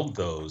killed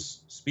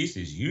those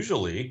species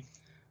usually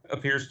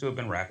appears to have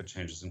been rapid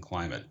changes in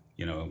climate.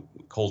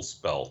 Cold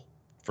spell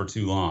for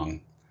too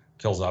long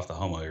kills off the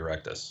Homo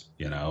erectus.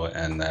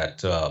 And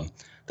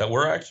that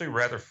we're actually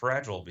rather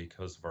fragile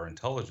because of our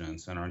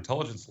intelligence, and our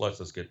intelligence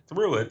lets us get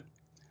through it,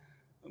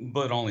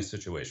 but only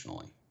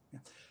situationally.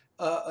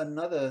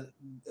 Another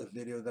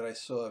video that I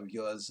saw of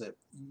yours, that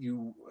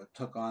you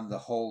took on the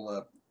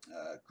whole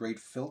great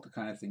filter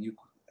kind of thing. You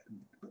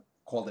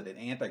called it an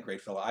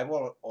anti-great filter. I've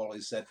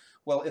always said,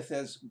 well, if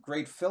there's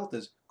great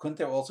filters, couldn't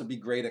there also be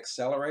great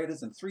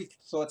accelerators? And three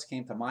thoughts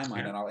came to my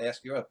mind, and I'll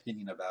ask your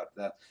opinion about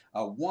that.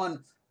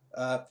 One,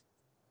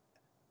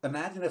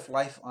 imagine if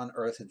life on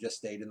Earth had just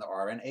stayed in the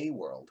RNA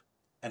world,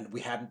 and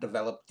we hadn't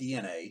developed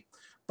DNA.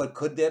 But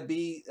could there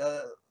be,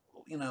 was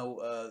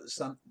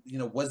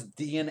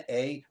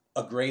DNA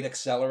a great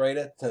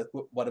accelerator to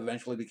what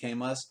eventually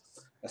became us?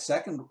 A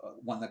second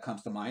one that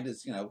comes to mind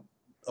is,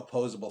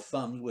 opposable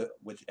thumbs,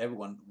 which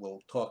everyone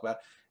will talk about.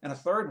 And a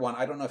third one,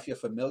 I don't know if you're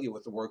familiar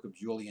with the work of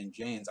Julian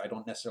Jaynes. I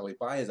don't necessarily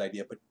buy his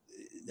idea, but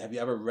have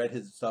you ever read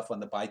his stuff on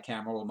the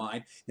bicameral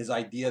mind? His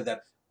idea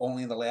that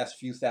only in the last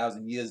few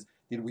thousand years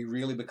did we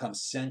really become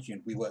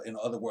sentient. We were, in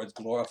other words,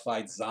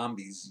 glorified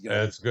zombies.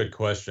 That's a good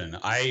question.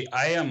 I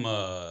am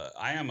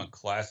a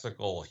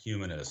classical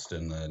humanist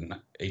in the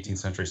 18th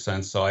century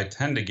sense, so I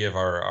tend to give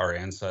our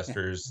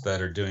ancestors that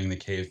are doing the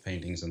cave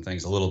paintings and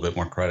things a little bit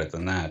more credit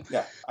than that.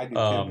 Yeah, I do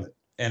too.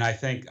 And I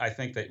think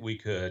that we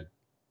could,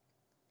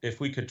 if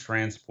we could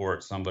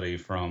transport somebody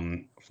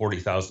from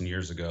 40,000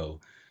 years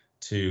ago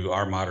to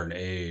our modern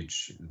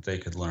age, they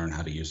could learn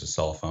how to use a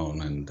cell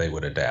phone and they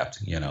would adapt.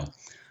 And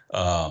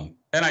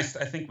I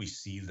think we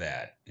see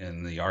that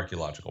in the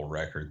archaeological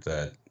record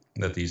that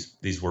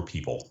these were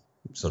people,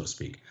 so to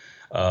speak.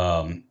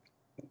 So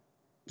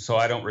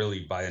I don't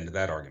really buy into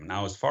that argument.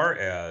 Now, as far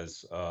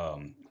as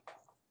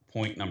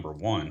point number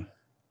one,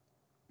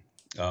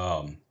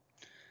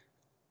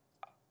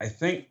 I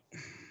think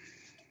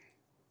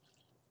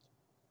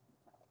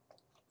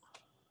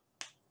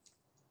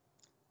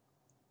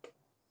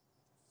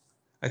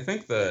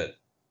that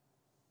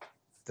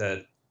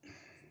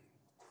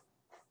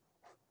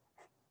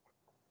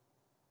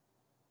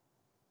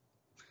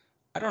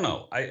I don't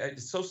know.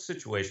 It's so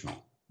situational.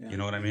 Yeah. You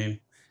know what I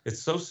mean?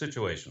 It's so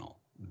situational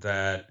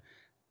that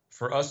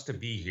for us to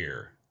be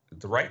here,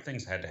 the right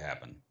things had to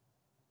happen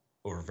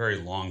over a very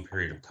long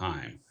period of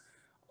time,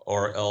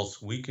 or else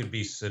we could still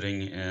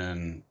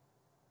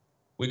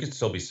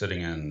be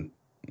sitting in,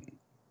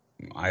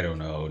 I don't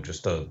know,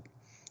 just a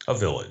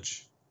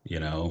village,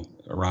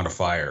 around a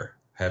fire,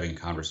 having a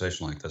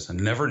conversation like this, and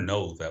never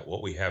know that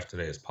what we have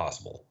today is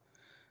possible,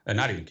 and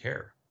not even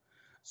care.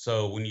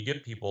 So when you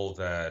get people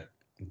that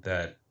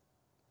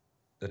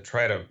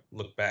try to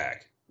look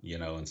back,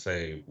 and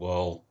say,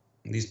 well,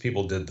 these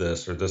people did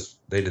this or this,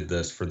 they did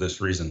this for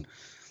this reason.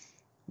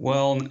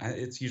 Well,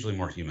 it's usually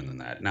more human than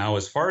that. Now,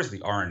 as far as the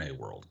RNA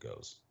world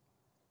goes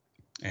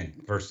and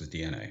versus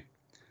DNA,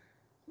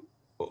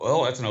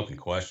 well, that's an open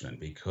question,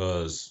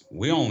 because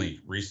we only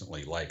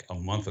recently, like a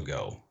month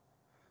ago,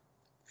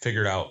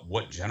 figured out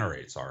what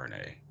generates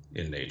RNA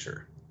in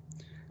nature.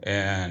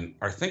 And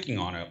our thinking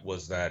on it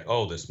was that,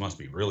 oh, this must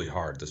be really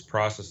hard. This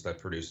process that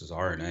produces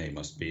RNA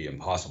must be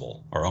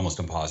impossible, or almost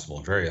impossible,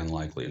 and very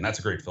unlikely. And that's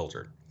a great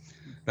filter.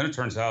 Then it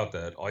turns out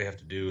that all you have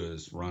to do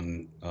is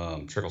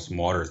trickle some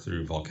water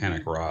through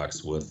volcanic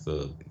rocks with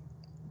the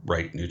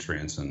right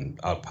nutrients, and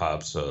out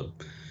pops an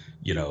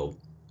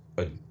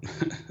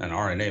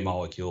RNA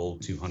molecule,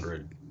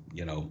 200,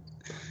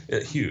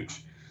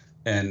 huge.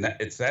 And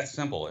it's that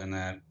simple, and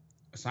that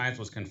science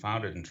was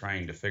confounded in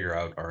trying to figure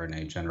out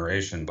RNA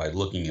generation by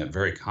looking at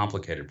very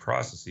complicated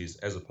processes,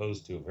 as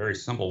opposed to a very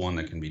simple one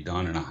that can be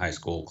done in a high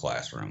school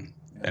classroom.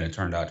 And it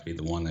turned out to be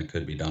the one that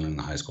could be done in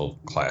the high school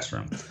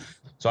classroom.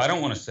 So I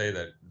don't want to say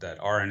that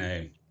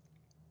RNA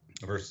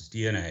versus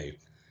DNA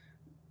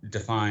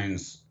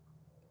defines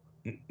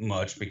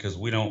much, because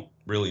we don't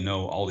really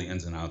know all the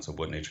ins and outs of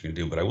what nature can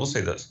do. But I will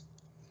say this.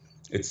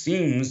 It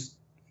seems,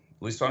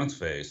 at least on its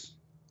face,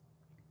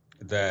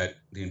 that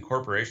the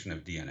incorporation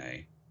of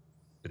DNA,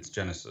 its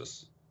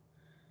genesis,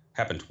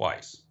 happened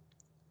twice,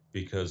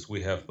 because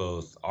we have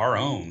both our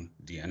own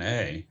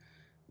DNA,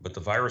 but the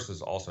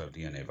viruses also have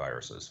DNA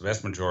viruses. The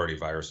vast majority of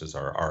viruses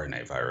are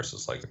RNA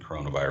viruses, like the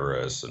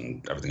coronavirus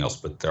and everything else,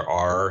 but there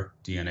are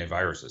DNA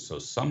viruses. So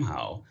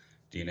somehow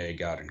DNA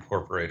got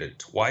incorporated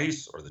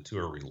twice, or the two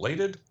are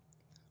related,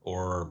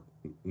 or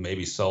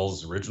maybe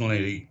cells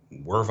originally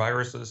were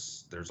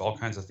viruses. There's all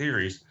kinds of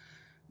theories.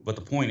 But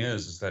the point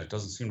is that it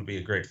doesn't seem to be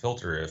a great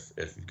filter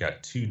if you've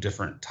got two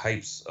different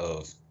types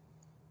of,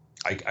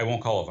 I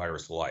won't call it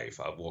virus life,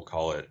 we'll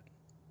call it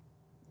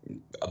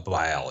a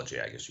biology,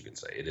 I guess you could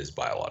say. It is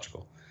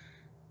biological.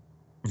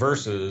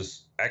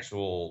 Versus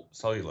actual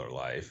cellular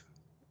life,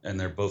 and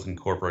they're both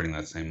incorporating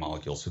that same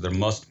molecule. So there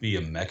must be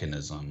a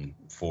mechanism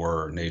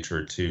for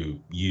nature to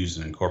use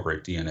and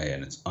incorporate DNA,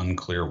 and it's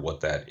unclear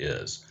what that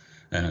is.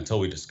 And until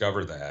we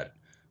discover that,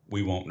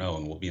 we won't know,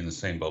 and we'll be in the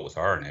same boat with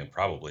RNA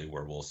probably,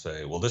 where we'll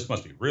say, well, this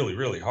must be really,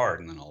 really hard,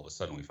 and then all of a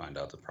sudden we find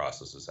out the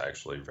process is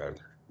actually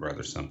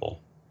rather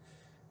simple.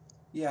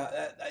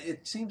 Yeah,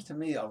 it seems to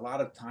me a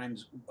lot of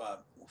times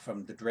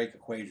from the Drake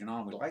equation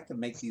on, we like to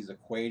make these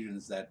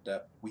equations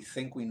that we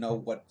think we know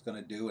what it's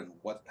going to do and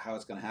how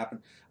it's going to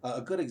happen.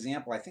 A good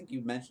example, I think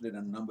you mentioned it in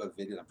a number of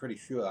videos. I'm pretty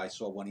sure I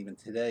saw one even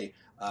today.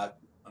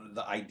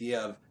 The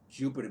idea of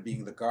Jupiter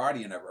being the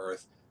guardian of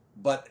Earth,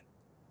 but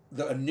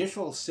the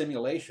initial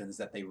simulations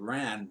that they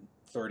ran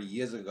 30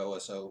 years ago or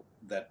so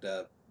that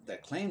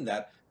claimed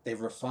that they've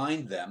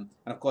refined them,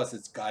 and of course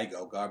it's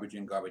GIGO, garbage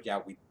in, garbage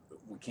out. We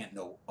can't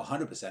know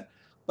 100%,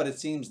 but it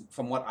seems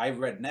from what I've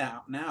read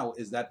now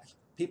is that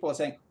people are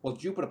saying, well,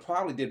 Jupiter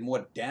probably did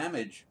more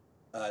damage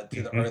to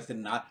the Mhm. Earth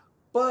than not.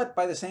 But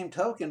by the same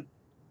token,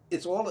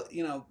 it's all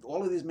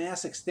of these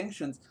mass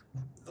extinctions,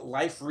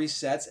 life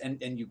resets,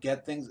 and you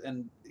get things,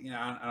 and and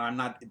I'm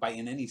not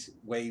in any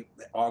way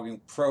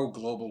arguing pro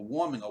global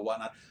warming or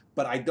whatnot,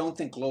 but I don't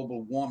think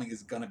global warming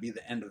is going to be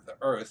the end of the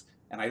Earth,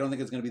 and I don't think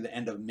it's going to be the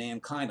end of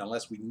mankind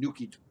unless we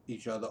nuke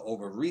each other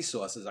over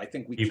resources. I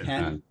think we Even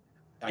can. then,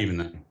 I even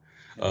then,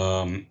 Yeah,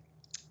 um,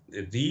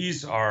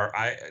 these are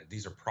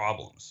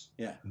problems,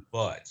 yeah,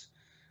 but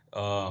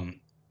um,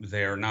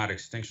 they are not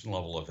extinction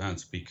level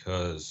events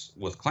because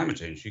with climate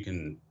change,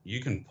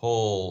 you can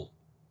pull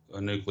a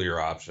nuclear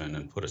option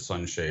and put a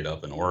sunshade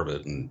up in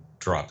orbit and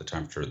drop the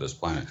temperature of this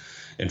planet.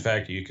 In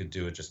fact, you could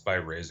do it just by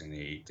raising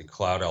the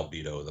cloud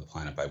albedo of the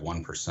planet by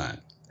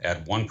 1%.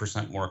 Add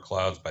 1% more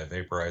clouds by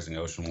vaporizing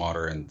ocean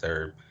water, and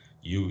there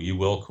you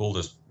will cool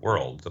this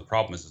world. The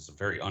problem is it's a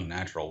very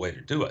unnatural way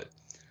to do it,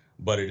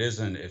 but it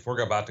isn't. If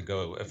we're about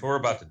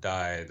to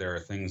die, there are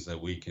things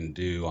that we can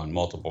do on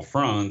multiple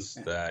fronts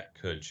yeah, that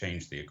could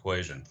change the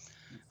equation.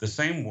 The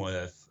same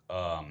with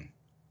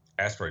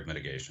asteroid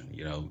mitigation.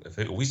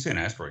 If we see an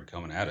asteroid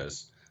coming at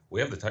us,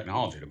 we have the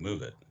technology to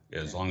move it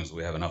as yeah, long as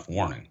we have enough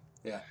warning.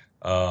 yeah,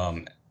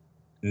 um,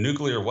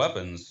 Nuclear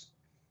weapons,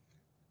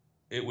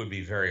 it would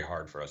be very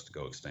hard for us to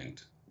go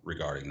extinct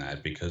regarding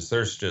that, because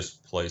there's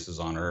just places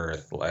on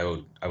Earth. I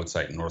would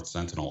cite North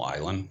Sentinel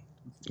Island,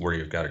 where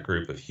you've got a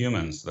group of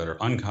humans that are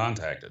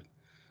uncontacted,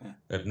 yeah,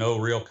 they have no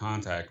real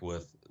contact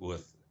with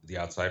the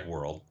outside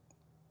world,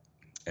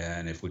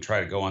 and if we try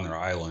to go on their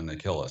island, they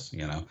kill us.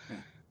 yeah.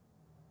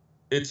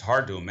 It's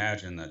hard to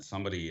imagine that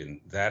somebody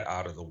in that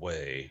out of the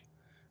way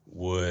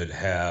would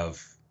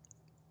have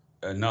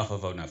enough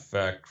of an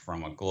effect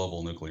from a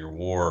global nuclear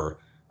war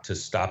to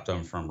stop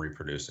them from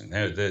reproducing.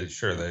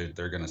 Sure, Yeah.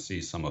 they're going to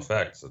see some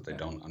effects that they Yeah.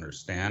 don't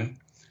understand,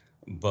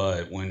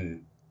 but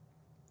when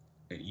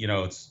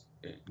it's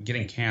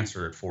getting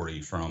cancer at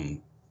 40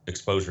 from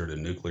exposure to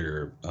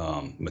nuclear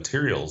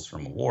materials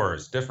from a war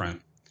is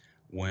different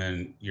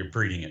when you're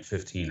breeding at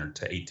 15 or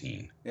to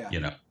 18. Yeah. you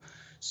know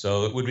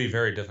so it would be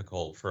very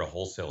difficult for a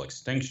wholesale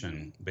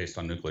extinction based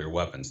on nuclear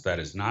weapons. That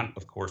is not,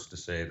 of course, to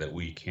say that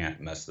we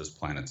can't mess this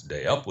planet's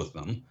day up with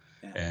them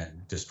Yeah.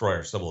 and destroy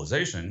our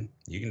civilization.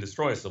 You can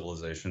destroy a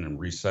civilization and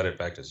reset it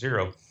back to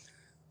zero,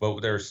 but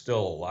there's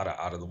still a lot of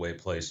out of the way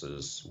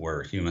places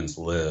where humans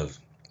live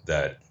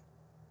that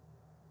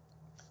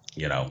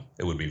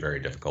it would be very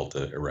difficult to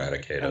Yeah.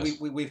 eradicate And us.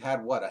 we've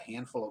had what, a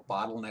handful of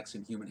bottlenecks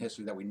in human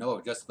history that we know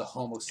of, just the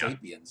Homo Yeah.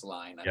 sapiens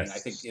line. I mean, I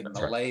think Yes, in that's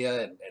right.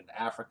 Malaya and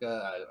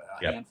Africa,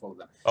 a Yeah. handful of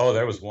them. Oh,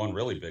 there was one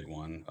really big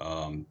one,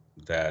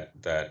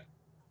 that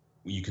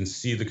you can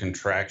see the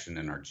contraction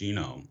in our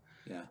genome.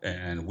 Yeah.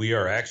 And we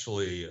are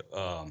actually,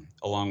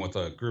 along with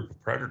a group of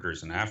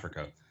predators in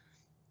Africa,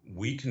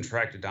 we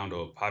contracted down to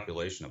a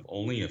population of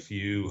only a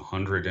few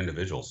hundred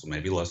individuals, so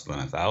maybe less than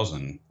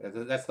 1,000.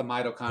 That's the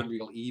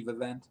mitochondrial Eve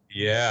event.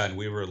 Yeah, and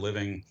we were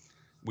living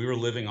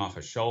off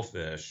of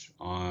shellfish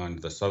on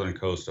the southern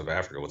coast of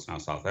Africa, what's now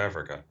South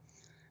Africa,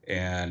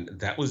 and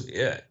that was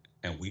it.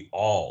 And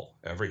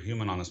every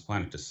human on this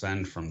planet,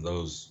 descend from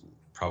those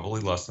probably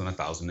less than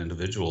 1,000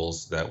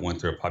 individuals that went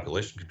through a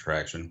population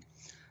contraction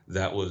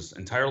that was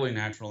entirely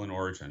natural in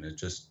origin. It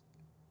just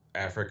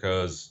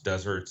Africa's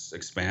deserts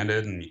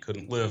expanded, and you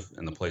couldn't live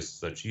in the places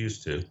that you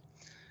used to.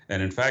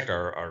 And in fact,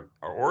 our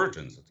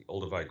origins at the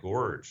Olduvai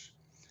Gorge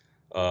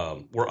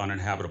were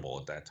uninhabitable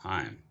at that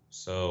time.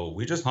 So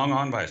we just hung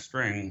on by a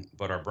string,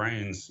 but our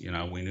brains,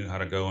 we knew how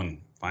to go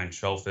and find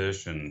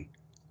shellfish and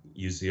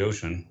use the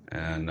ocean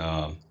and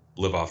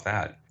live off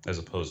that, as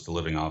opposed to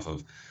living off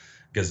of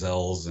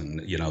gazelles and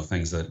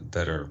things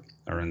that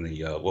are in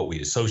the what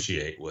we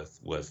associate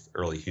with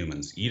early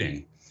humans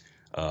eating.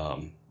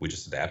 We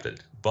just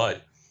adapted.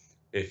 But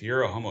if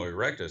you're a Homo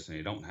erectus and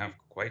you don't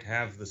quite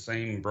have the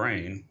same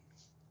brain,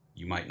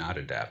 you might not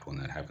adapt when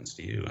that happens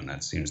to you, and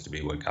that seems to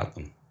be what got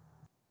them.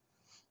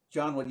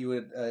 John, what you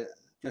had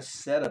just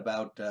said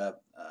about the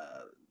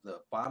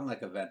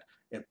bottleneck event,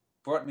 it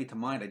brought me to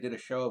mind. I did a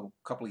show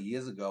a couple of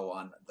years ago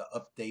on the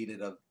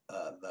updated of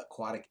the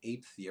aquatic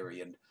ape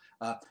theory, and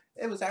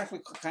it was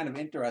actually kind of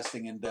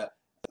interesting. And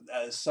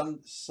some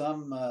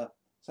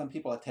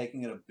people are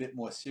taking it a bit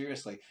more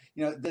seriously.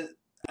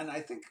 And I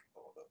think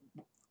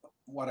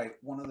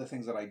one of the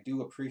things that I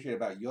do appreciate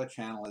about your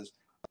channel is,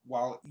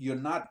 while you're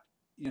not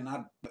you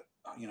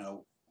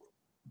know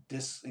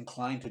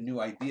disinclined to new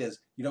ideas,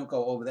 you don't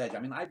go over the edge. I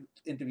mean, I've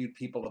interviewed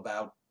people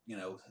about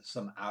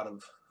some out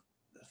of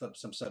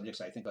some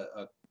subjects I think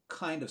are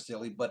kind of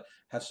silly, but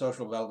have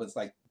social relevance,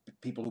 like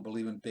people who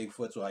believe in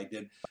Bigfoot. So I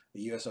did a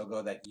year or so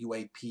ago that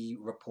UAP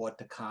report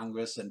to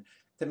Congress, and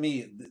to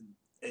me,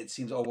 it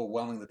seems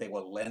overwhelming that they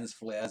were lens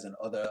flares and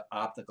other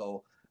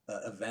optical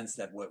events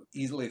that were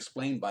easily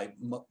explained by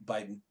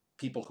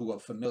people who are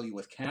familiar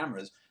with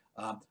cameras.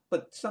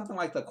 But something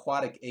like the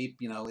aquatic ape,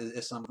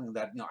 is something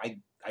that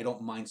I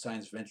don't mind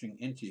science venturing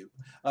into.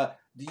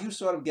 Do you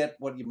sort of get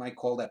what you might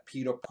call that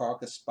Peter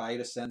Parker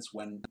spider sense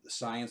when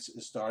science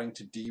is starting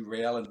to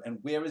derail? And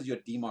where is your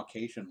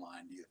demarcation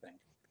line, do you think?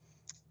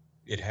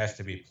 It has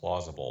to be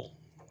plausible.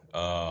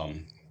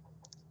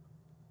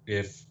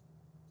 If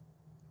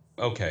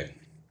Okay,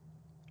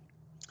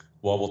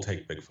 well, we'll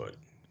take Bigfoot.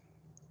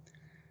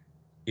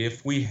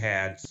 If we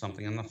had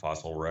something in the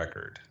fossil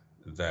record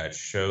that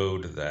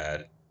showed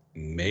that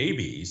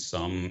maybe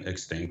some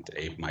extinct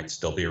ape might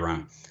still be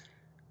around,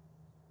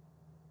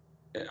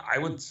 I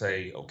would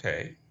say,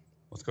 okay,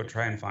 let's go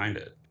try and find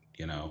it.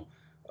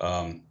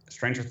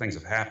 Stranger things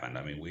have happened.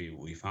 I mean,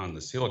 we found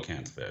the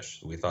coelacanth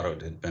fish. We thought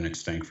it had been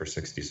extinct for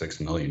 66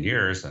 million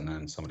years, and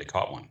then somebody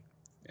caught one,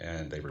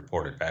 and they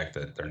reported back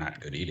that they're not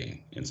good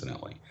eating,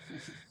 incidentally,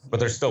 but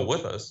they're still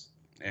with us.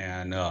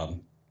 And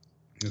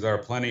there are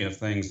plenty of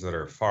things that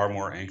are far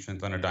more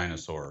ancient than a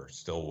dinosaur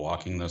still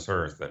walking this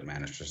earth that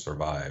managed to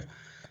survive.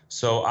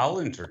 So I'll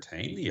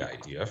entertain the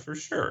idea for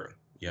sure.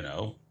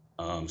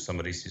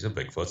 Somebody sees a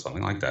Bigfoot,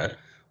 something like that.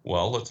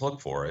 Well, let's look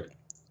for it.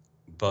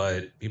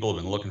 But people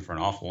have been looking for an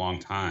awful long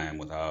time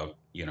without,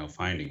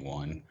 finding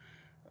one.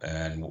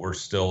 And we're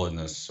still in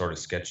this sort of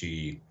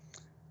sketchy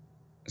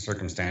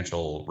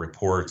circumstantial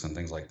reports and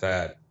things like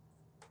that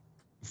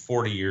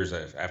 40 years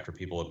after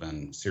people have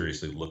been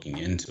seriously looking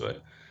into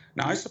it.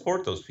 Now, I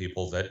support those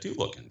people that do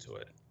look into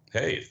it.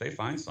 Hey, if they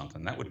find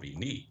something, that would be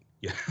neat.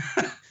 Yeah.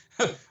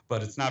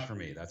 But it's not for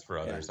me. That's for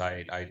Yeah. others.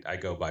 I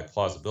go by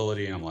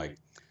plausibility. And I'm like,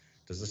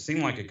 does this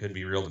seem like it could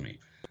be real to me?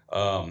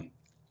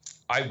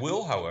 I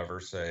will, however,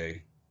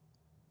 say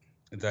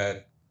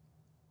that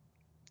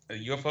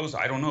UFOs,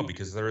 I don't know,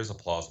 because there is a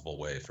plausible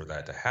way for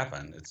that to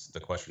happen. The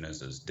question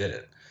is did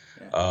it?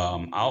 Yeah.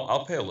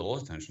 I'll pay a little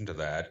attention to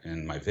that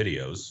in my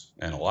videos,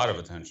 and a lot of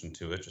attention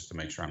to it just to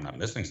make sure I'm not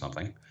missing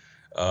something.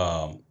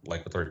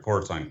 Like with the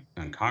reports on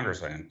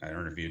Congress, I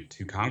interviewed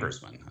two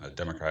congressmen, a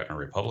Democrat and a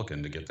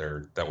Republican,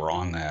 that were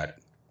on that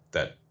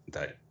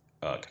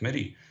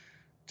committee,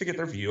 to get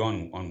their view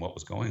on what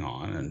was going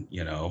on,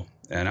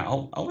 and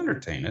I'll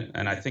entertain it,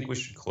 and I think we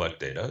should collect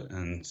data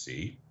and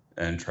see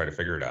and try to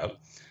figure it out.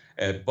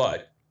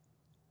 But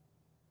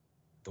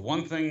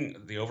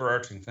the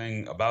overarching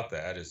thing about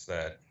that is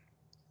that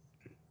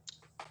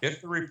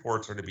if the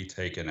reports are to be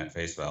taken at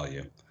face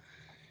value,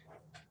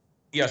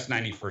 yes,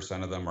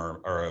 90% of them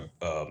are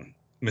a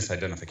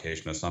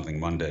misidentification of something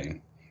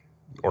mundane,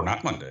 or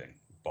not mundane,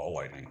 ball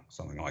lightning,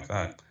 something like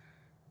that.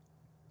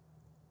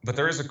 But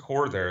there is a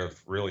core there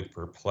of really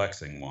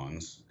perplexing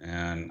ones,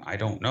 and I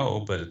don't know,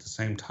 but at the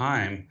same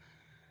time,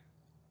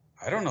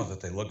 I don't know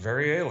that they look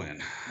very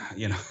alien.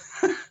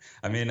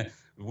 I mean,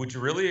 would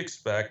you really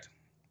expect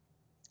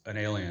an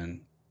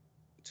alien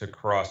to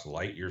cross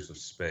light years of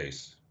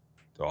space,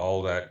 to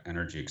all that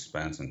energy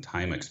expense and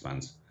time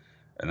expense,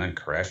 and then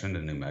crash into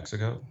New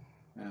Mexico?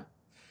 Yeah.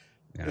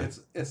 You know?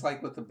 It's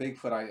like with the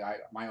Bigfoot.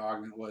 My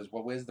argument was,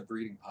 well, where's the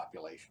breeding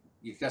population?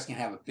 You just can't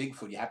have a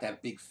Bigfoot. You have to have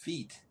big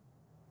feet.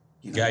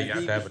 Yeah, you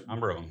have to have a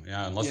number of them.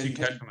 Yeah, unless you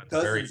catch them at the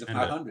very dozens, if end.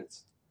 not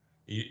hundreds.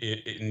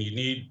 And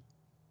you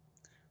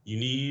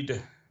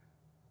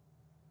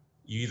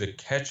either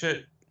catch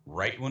it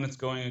right when it's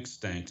going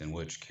extinct, in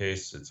which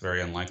case it's very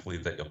unlikely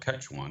that you'll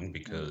catch one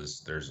because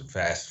there's a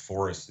vast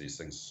forest these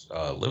things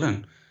live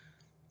in.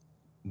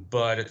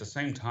 But at the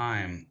same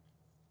time,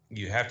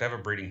 you have to have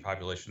a breeding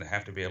population to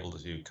have to be able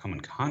to come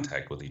in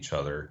contact with each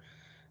other.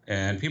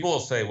 And people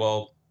will say,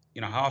 well,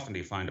 how often do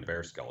you find a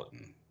bear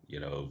skeleton?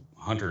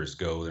 Hunters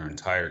go their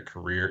entire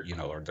career,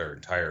 or their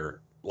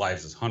entire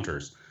lives as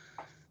hunters,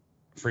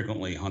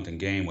 frequently hunting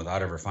game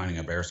without ever finding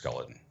a bear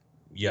skeleton.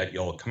 Yet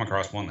you'll come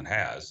across one that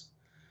has.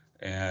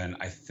 And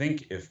I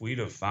think if we'd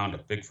have found a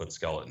Bigfoot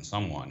skeleton,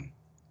 someone,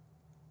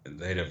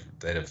 they'd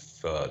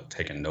have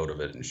taken note of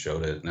it and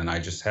showed it. And I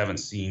just haven't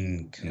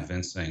seen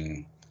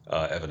convincing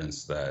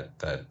evidence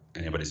that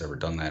anybody's ever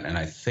done that. And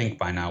I think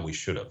by now we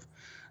should have.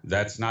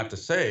 That's not to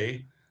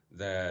say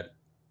that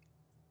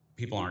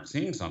people aren't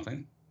seeing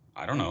something.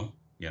 I don't know.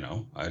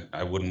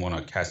 I wouldn't want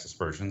to cast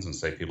aspersions and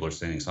say people are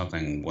seeing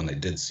something when they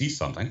did see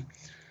something.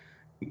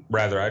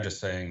 Rather, I'm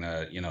just saying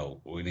that,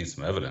 we need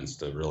some evidence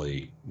to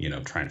really,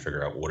 try and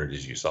figure out what it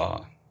is you saw.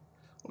 Well,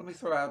 let me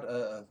throw out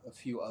a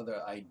few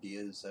other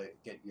ideas,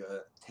 get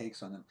your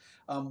takes on them.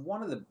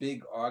 One of the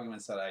big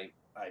arguments that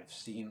I've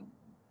seen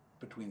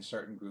between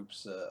certain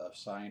groups of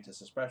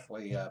scientists,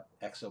 especially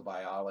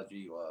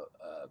exobiology or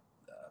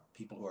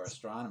people who are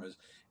astronomers.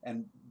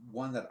 And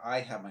one that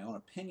I have my own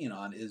opinion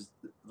on is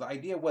the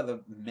idea whether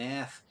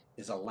math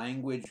is a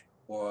language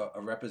or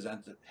a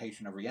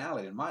representation of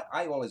reality. And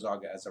I always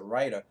argue as a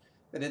writer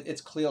that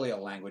it's clearly a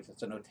language.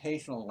 It's a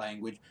notational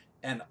language,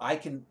 and I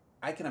can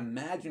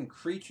imagine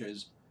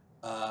creatures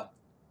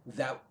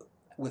that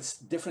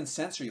with different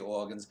sensory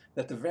organs,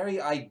 that the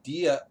very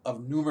idea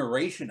of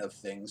numeration of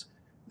things,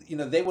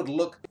 they would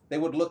look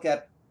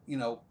at,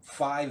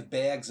 5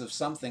 bags of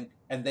something,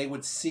 and they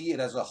would see it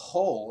as a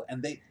whole.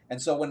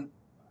 And so when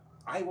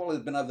I've always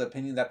been of the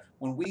opinion that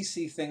when we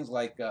see things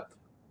like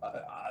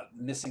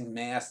missing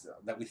mass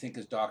that we think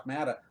is dark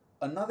matter,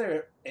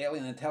 another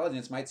alien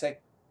intelligence might say,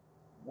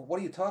 "Well, what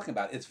are you talking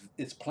about?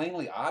 It's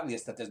plainly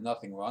obvious that there's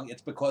nothing wrong.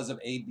 It's because of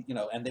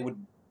and they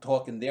would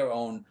talk in their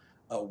own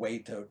way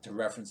to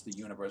reference the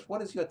universe."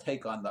 What is your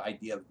take on the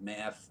idea of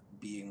math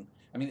being?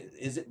 I mean,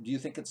 do you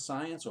think it's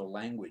science or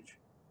language?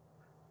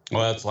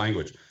 Well, that's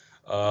language.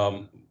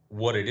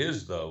 What it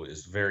is, though,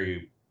 is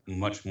very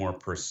much more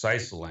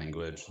precise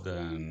language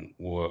than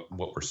what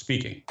we're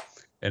speaking.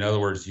 In other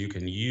words, you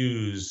can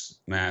use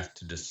math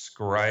to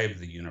describe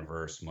the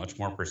universe much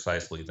more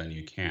precisely than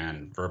you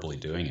can verbally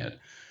doing it.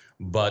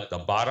 But the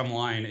bottom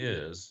line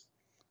is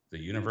the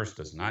universe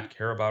does not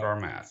care about our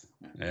math,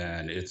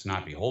 and it's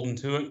not beholden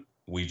to it.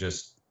 We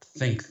just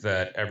think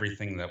that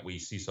everything that we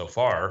see so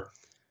far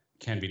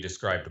can be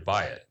described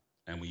by it,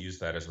 and we use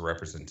that as a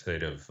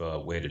representative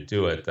way to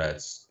do it.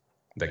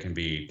 That can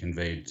be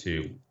conveyed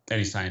to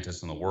any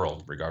scientist in the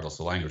world, regardless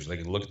of language. They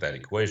can look at that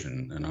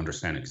equation and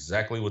understand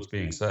exactly what's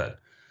being said.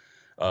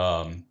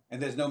 And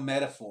there's no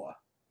metaphor.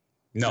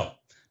 No,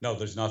 no,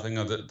 there's nothing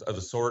of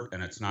the sort,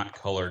 and it's not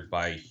colored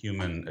by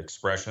human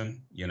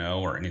expression,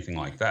 or anything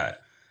like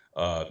that.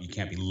 You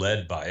can't be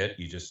led by it.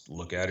 You just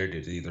look at it.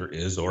 It either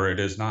is or it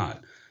is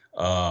not.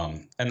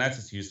 And that's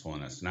its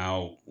usefulness.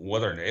 Now,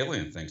 whether an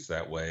alien thinks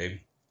that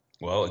way,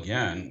 well,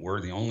 again, we're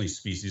the only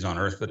species on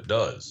Earth that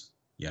does,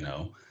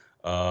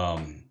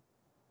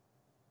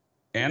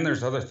 and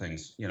there's other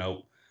things,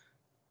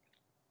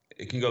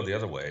 it can go the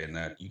other way in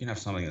that you can have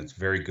something that's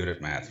very good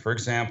at math. For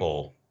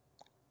example,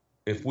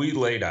 if we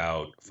laid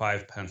out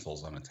 5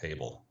 pencils on a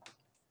table,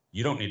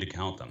 you don't need to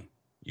count them.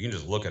 You can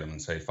just look at them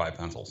and say 5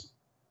 pencils.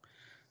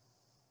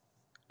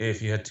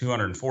 If you had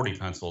 240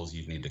 pencils,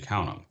 you'd need to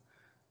count them.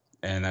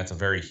 And that's a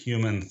very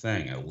human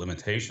thing, a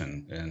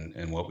limitation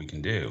in what we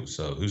can do.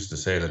 So who's to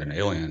say that an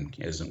alien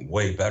isn't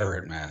way better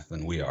at math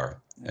than we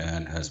are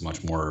and has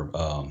much more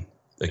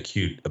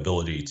acute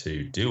ability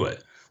to do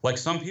it? Like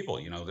some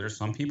people, there's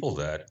some people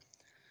that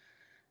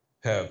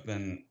have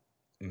been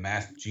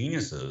math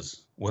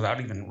geniuses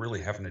without even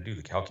really having to do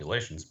the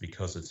calculations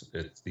because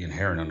it's the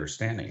inherent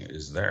understanding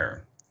is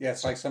there. Yeah,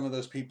 it's like some of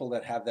those people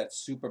that have that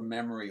super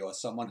memory, or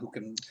someone who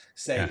can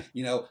say,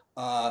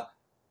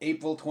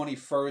 April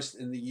 21st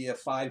in the year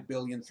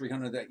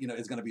 5,300,000,000, that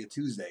is going to be a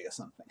Tuesday or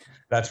something.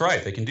 That's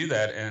right. They can do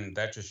that, and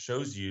that just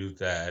shows you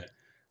that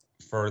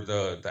for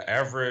the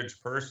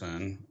average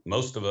person,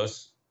 most of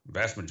us,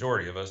 vast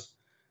majority of us,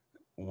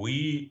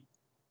 we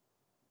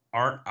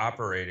aren't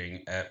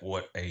operating at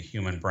what a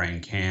human brain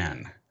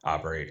can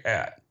operate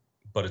at,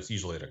 but it's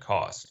usually at a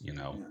cost.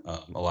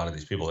 A lot of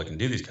these people that can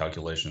do these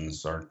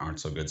calculations aren't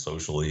so good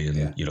socially,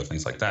 and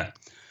things like that.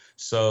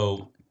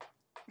 So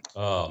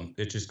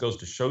it just goes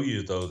to show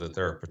you, though, that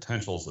there are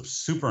potentials of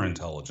super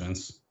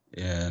intelligence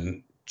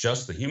in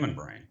just the human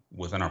brain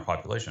within our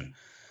population.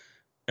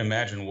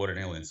 Imagine what an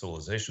alien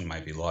civilization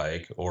might be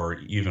like, or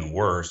even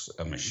worse,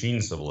 a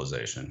machine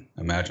civilization.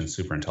 Imagine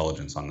super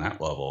intelligence on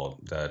that level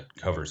that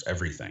covers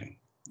everything,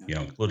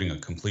 including a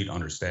complete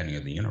understanding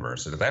of the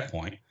universe. And at that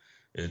point,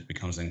 it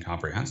becomes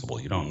incomprehensible.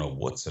 You don't know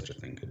what such a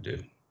thing could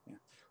do. Yeah.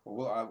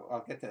 Well,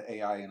 I'll get to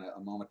AI in a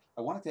moment.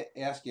 I wanted to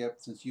ask you,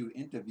 since you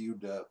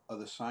interviewed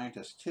other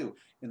scientists too,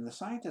 in the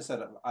scientists that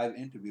I've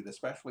interviewed,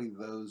 especially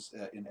those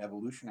in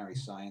evolutionary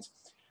science,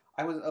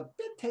 I was a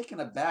bit taken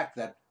aback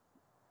that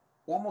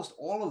almost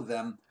all of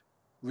them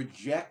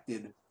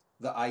rejected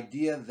the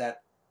idea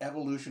that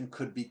evolution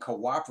could be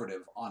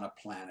cooperative on a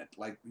planet.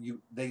 Like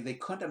they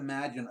couldn't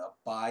imagine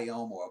a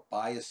biome or a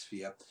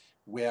biosphere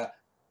where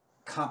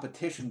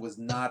competition was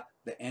not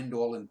the end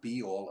all and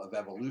be all of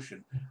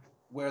evolution.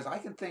 Whereas I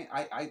think,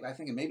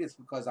 and maybe it's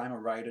because I'm a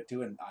writer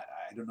too, and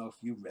I don't know if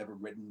you've ever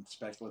written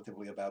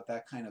speculatively about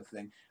that kind of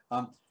thing.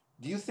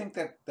 Do you think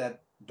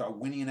that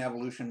Darwinian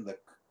evolution, the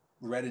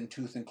red in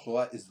tooth and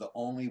claw, is the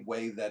only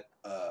way that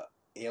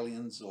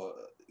aliens or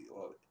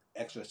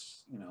extra,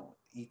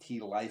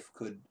 ET life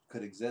could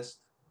exist?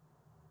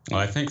 Well,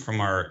 I think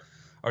from our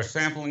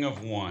sampling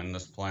of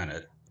this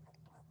planet,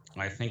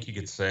 I think you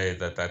could say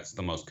that that's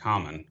the most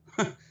common,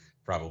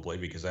 probably,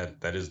 because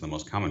that is the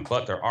most common.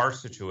 But there are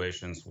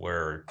situations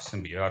where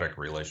symbiotic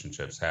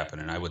relationships happen,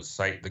 and I would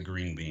cite the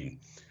green bean.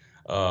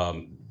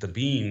 The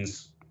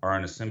beans are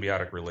in a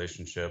symbiotic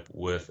relationship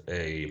with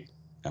a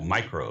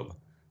microbe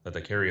that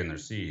they carry in their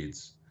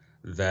seeds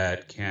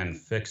that can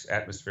fix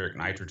atmospheric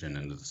nitrogen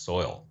into the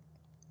soil.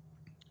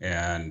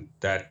 And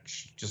that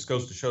just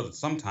goes to show that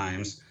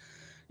sometimes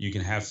you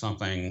can have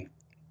something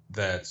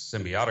that's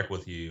symbiotic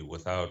with you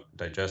without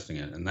digesting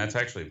it, and that's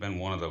actually been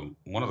one of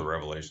the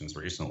revelations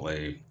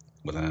recently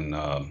within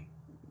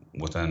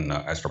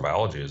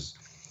astrobiology is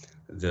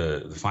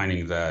the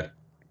finding that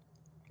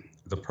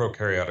the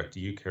prokaryotic to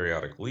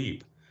eukaryotic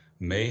leap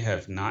may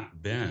have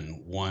not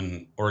been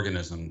one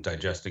organism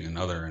digesting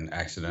another and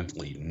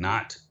accidentally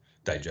not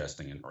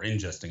digesting it, or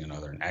ingesting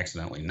another and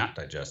accidentally not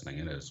digesting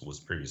it, as was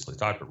previously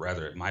thought, but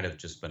rather it might have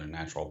just been a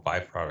natural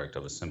byproduct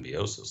of a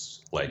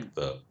symbiosis, like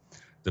the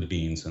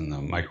beings and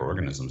the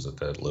microorganisms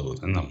that live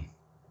within them.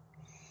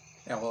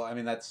 Yeah, well, I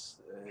mean,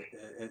 that's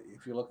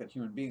if you look at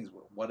human beings,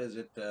 what is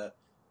it?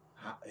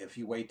 If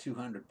you weigh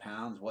 200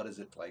 pounds, what is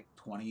it, like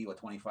 20 or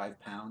 25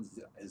 pounds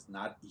is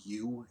not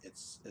you?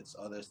 It's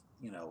other,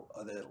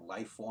 other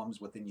life forms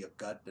within your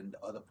gut and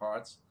other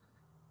parts.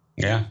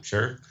 Yeah,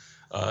 sure.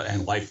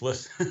 And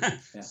lifeless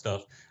Yeah.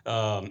 stuff.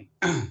 Um,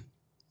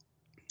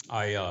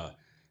 I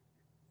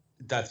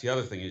That's the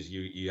other thing is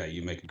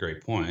you make a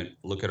great point.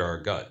 Look at our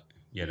gut.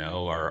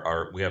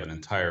 Our we have an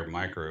entire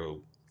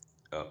micro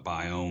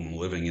biome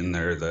living in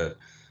there that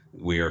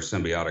we are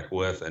symbiotic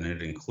with, and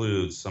it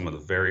includes some of the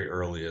very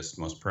earliest,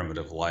 most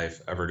primitive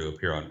life ever to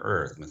appear on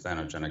Earth,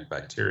 methanogenic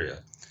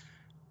bacteria,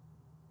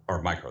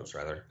 or microbes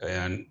rather.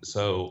 And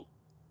so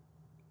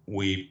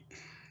we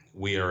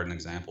we are an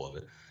example of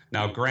it.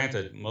 Now,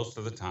 granted, most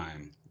of the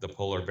time the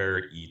polar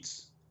bear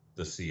eats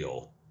the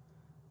seal,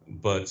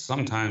 but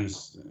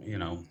sometimes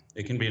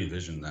it can be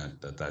envisioned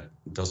that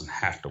doesn't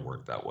have to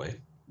work that way.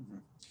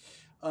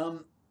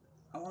 Um,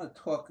 I want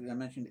to talk. I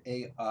mentioned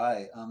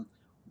AI.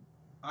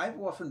 I've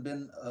often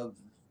been of,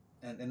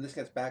 and this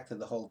gets back to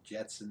the whole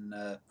jets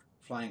and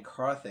flying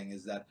car thing.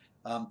 Is that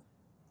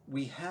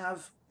we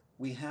have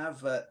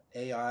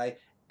AI,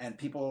 and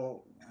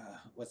people.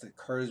 What's it?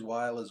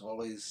 Kurzweil is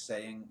always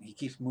saying, he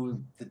keeps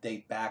moving the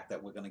date back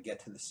that we're going to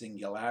get to the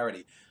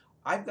singularity.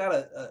 I've got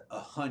a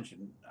hunch,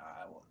 and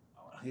I'll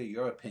hear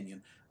your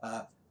opinion,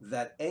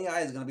 that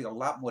AI is going to be a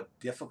lot more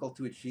difficult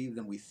to achieve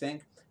than we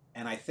think.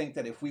 And I think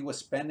that if we were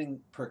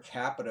spending per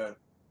capita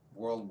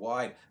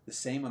worldwide the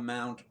same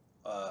amount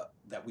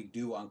that we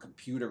do on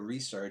computer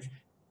research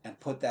and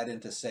put that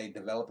into, say,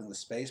 developing the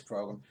space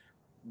program,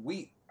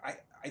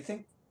 I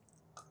think,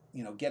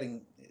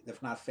 getting,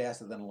 if not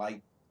faster than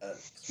light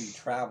speed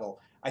travel,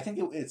 I think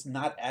it's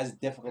not as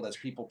difficult as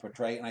people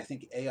portray, and I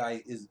think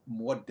AI is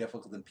more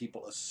difficult than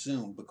people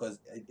assume because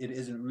it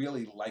isn't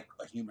really like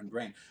a human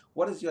brain.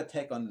 What is your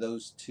take on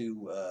those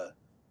two?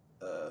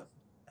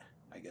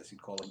 I guess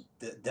you'd call them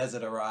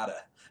desiderata.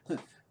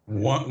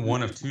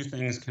 One of two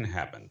things can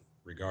happen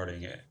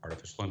regarding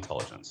artificial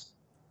intelligence.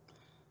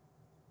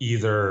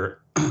 Either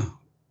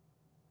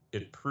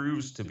it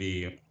proves to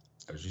be,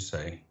 as you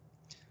say,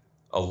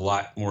 a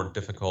lot more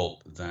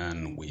difficult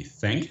than we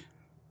think,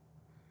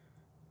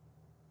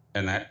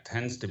 and that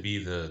tends to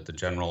be the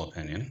general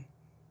opinion,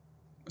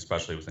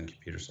 especially within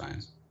computer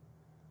science,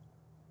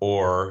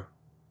 or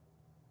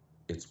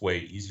it's way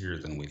easier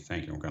than we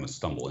think and we're going to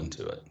stumble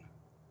into it.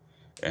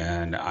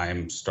 And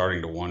I'm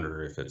starting to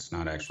wonder if it's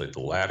not actually the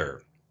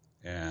latter.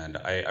 And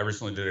I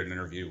recently did an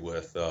interview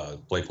with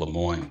Blake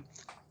Lemoine,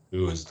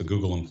 who is the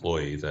Google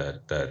employee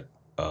that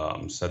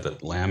said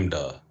that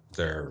Lambda,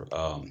 their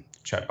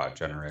chatbot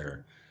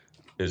generator,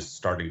 is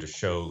starting to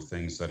show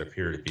things that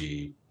appear to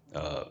be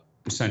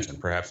sentient,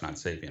 perhaps not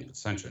sapient, but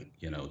sentient.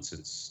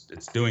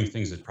 It's doing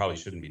things it probably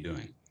shouldn't be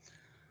doing,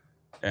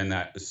 and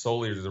that is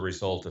solely the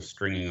result of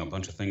stringing a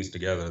bunch of things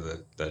together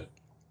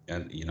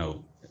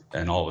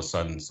and all of a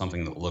sudden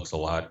something that looks a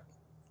lot,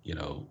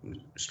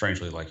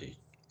 strangely like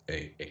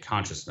a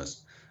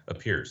consciousness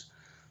appears.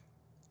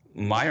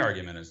 My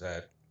argument is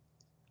that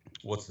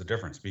what's the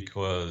difference?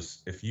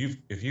 Because if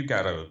you've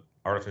got a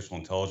artificial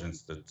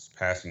intelligence that's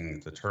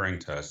passing the Turing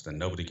test and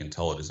nobody can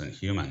tell it isn't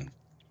human,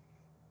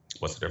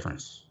 what's the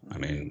difference? I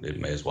mean, it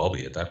may as well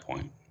be at that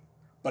point.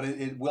 But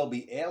it will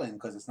be alien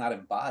because it's not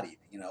embodied,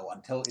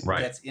 until it Right.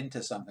 gets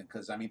into something.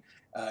 Because I mean,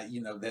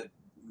 that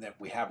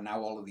we have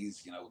now all of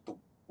these,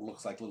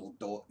 looks like little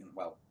dog,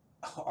 well,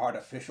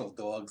 artificial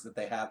dogs that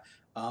they have.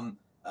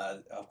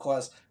 Of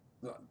course,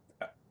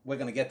 we're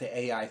going to get to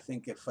AI, I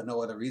think, if for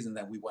no other reason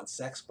than we want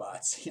sex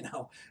bots.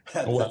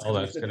 That's Well, going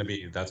to that's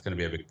be going to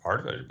be a big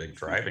part of it. A big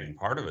driving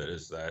part of it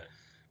is that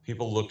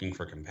people looking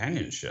for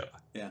companionship,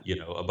 yeah.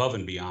 Above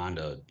and beyond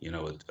a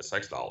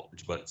sex doll,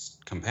 but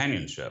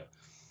companionship.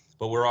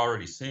 But we're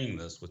already seeing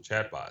this with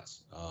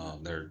chatbots.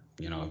 There,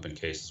 have been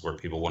cases where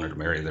people wanted to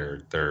marry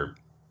their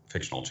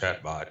fictional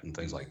chatbot and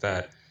things like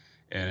that.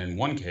 And in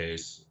one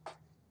case,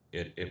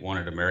 it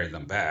wanted to marry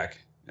them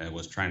back and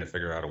was trying to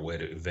figure out a way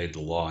to evade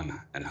the law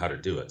and how to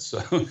do it. So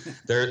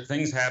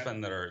things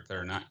happen that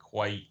are not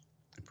quite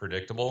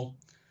predictable.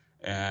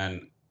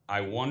 And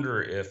I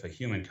wonder if a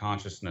human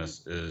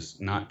consciousness is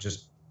not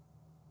just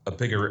a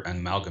bigger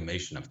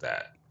amalgamation of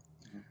that,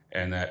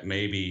 and that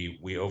maybe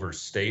we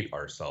overstate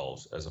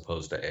ourselves as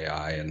opposed to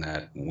AI, and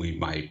that we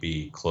might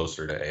be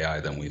closer to AI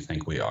than we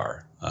think we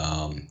are.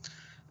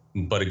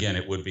 But again,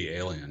 it would be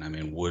alien. I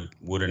mean,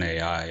 would an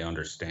AI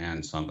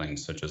understand something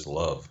such as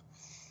love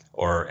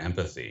or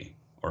empathy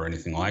or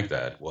anything like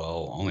that?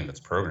 Well, only if it's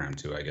programmed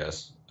to, I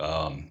guess.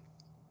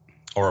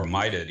 Or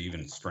might it,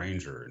 even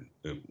stranger,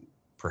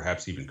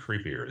 perhaps even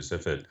creepier, is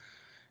if it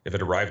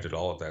arrived at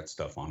all of that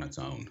stuff on its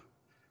own.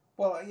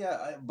 Well,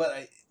 yeah,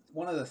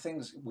 one of the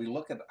things we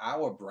look at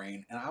our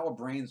brain, and our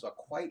brains are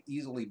quite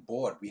easily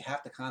bored. We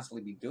have to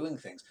constantly be doing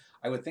things.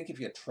 I would think if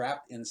you're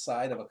trapped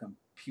inside of a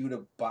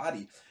computer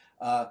body,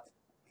 uh,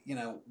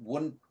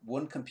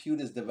 wouldn't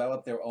computers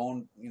develop their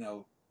own,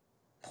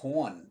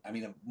 porn? I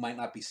mean, it might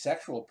not be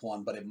sexual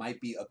porn, but it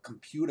might be a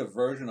computer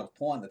version of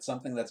porn. That's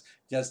something that's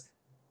just,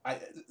 I.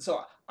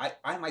 So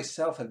I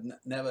myself have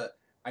never.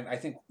 I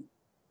think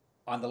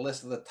on the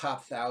list of the top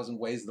 1,000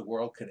 ways the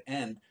world could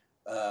end,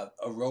 a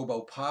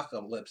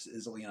robopocalypse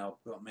is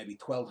maybe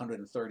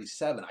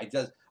 1,237.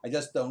 I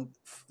just don't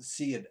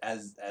see it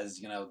as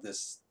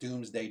this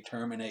doomsday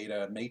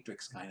Terminator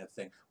Matrix kind of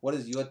thing. What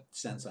is your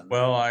sense on that?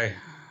 Well,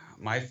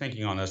 my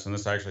thinking on this, and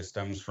this actually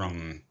stems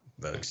from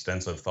the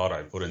extensive thought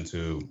I put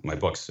into my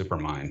book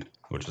Supermind,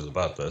 which is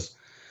about this.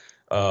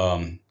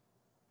 Um,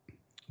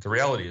 the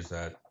reality is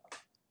that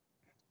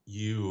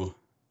you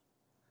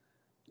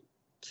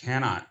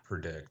cannot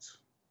predict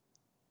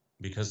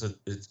because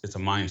it's a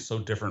mind so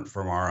different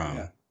from our own,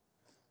 Yeah.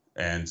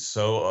 and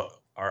so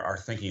our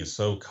thinking is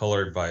so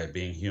colored by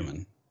being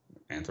human,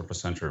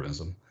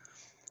 anthropocentrism,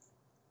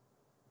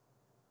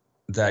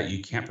 that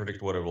you can't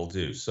predict what it will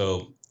do.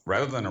 So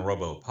rather than a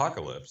robo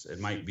apocalypse, it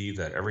might be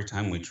that every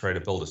time we try to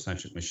build a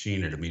sentient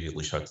machine, it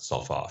immediately shuts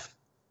itself off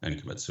and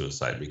commits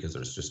suicide because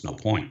there's just no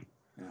point.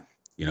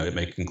 Yeah. It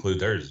may conclude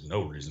there's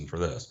no reason for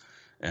this,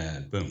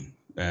 and boom,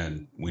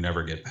 and we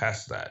never get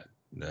past that.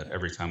 That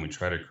every time we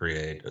try to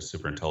create a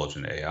super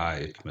intelligent AI,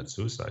 it commits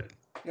suicide.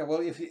 Yeah,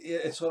 well, if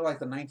it's sort of like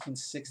the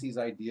 1960s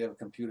idea of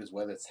computers,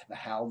 whether it's the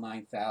HAL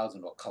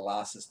 9000 or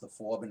Colossus, the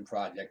Forbin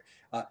project,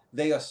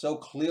 they are so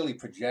clearly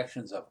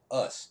projections of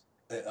us,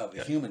 of a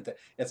Yes. human.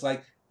 It's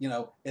like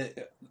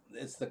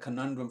it's the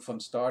conundrum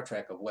from Star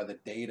Trek of whether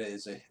Data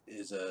is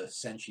a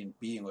sentient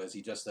being or is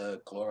he just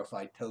a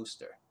glorified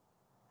toaster.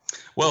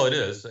 Well, it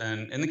is,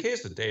 and in the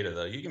case of Data,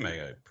 though, you can make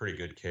a pretty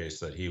good case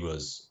that he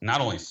was not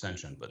only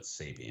sentient but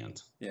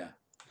sapient. Yeah.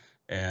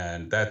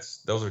 And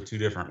those are two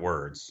different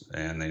words,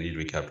 and they need to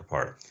be kept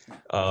apart.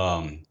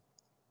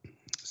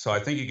 So I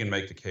think you can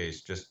make the case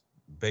just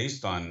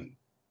based on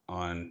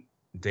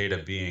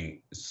Data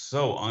being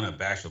so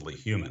unabashedly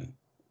human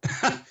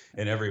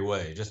in every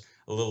way, just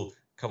a little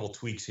couple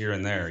tweaks here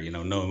and there,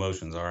 no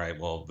emotions. All right,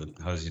 well, but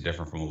how is he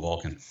different from a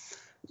Vulcan?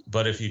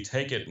 But if you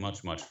take it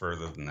much, much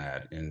further than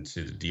that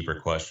into the deeper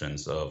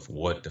questions of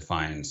what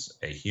defines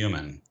a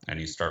human, and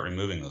you start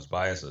removing those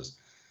biases,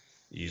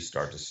 you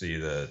start to see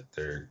that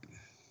there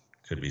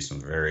could be some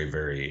very,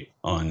 very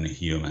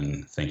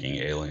unhuman thinking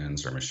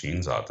aliens or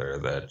machines out there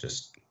that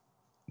just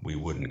we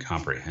wouldn't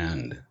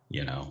comprehend.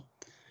 Yeah.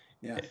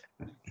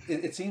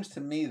 It seems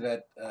to me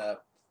that,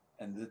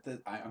 and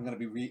I'm going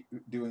to be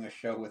doing a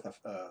show with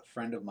a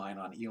friend of mine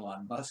on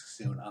Elon Musk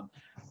soon.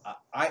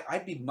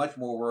 I'd be much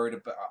more worried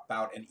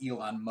about an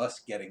Elon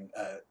Musk getting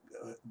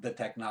the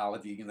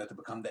technology, to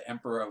become the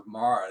emperor of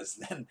Mars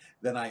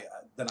than I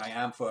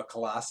am for a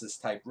Colossus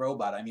type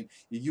robot. I mean,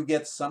 you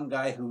get some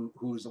guy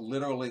who's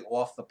literally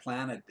off the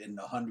planet in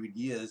 100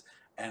 years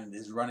and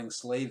is running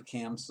slave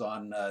camps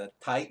on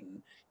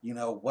Titan.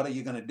 What are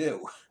you going to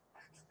do?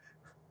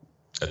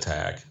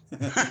 Attack.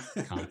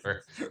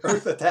 Conquer.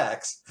 Earth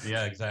attacks.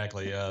 Yeah,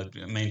 exactly.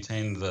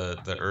 Maintain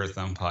the Earth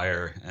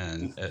Empire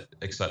and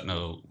accept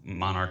no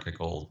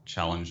monarchical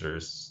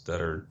challengers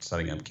that are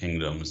setting up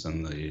kingdoms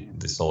in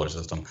the solar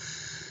system.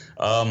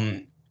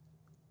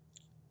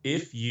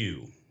 If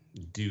you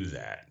do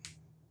that,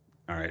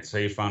 all right,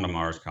 say you found a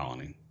Mars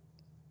colony,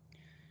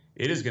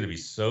 it is going to be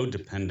so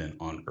dependent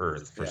on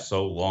Earth for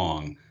so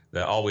long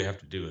that all we have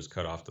to do is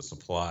cut off the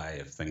supply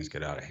if things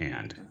get out of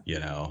hand,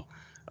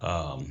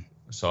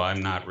 So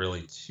I'm not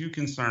really too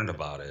concerned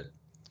about it,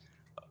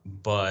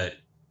 but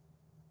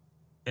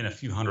in a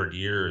few hundred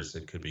years,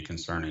 it could be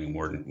concerning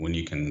when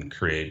you can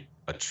create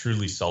a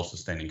truly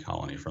self-sustaining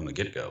colony from the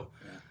get-go.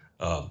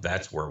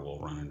 That's where we'll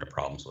run into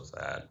problems with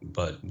that.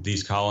 But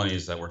these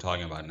colonies that we're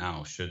talking about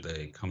now, should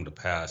they come to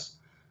pass,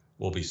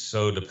 will be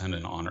so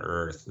dependent on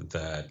Earth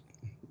that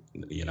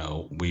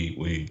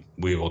we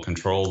will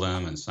control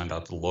them and send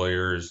out the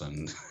lawyers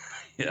and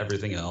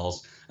everything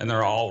else. And there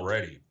are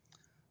already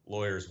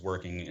lawyers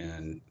working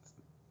and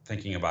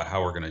thinking about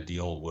how we're going to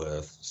deal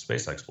with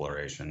space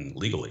exploration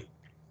legally.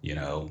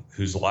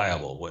 Who's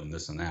liable, what, and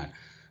this and that.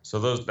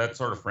 So that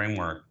sort of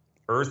framework,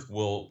 Earth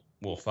will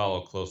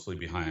follow closely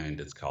behind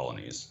its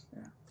colonies.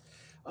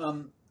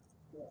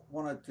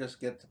 Want to just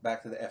get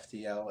back to the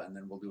FTL, and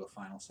then we'll do a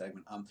final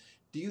segment.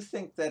 Do you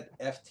think that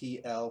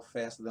FTL,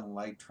 faster than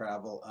light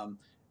travel,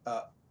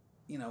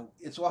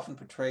 it's often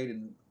portrayed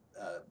in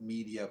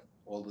media,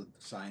 all the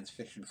science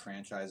fiction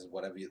franchises,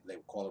 whatever they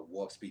call it,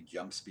 warp speed,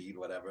 jump speed,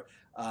 whatever,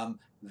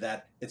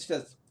 that it's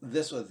just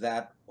this or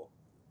that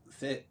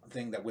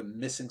thing that we're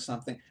missing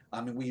something?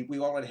 I mean, we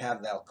already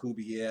have the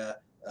Alcubierre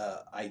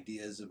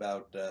ideas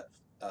about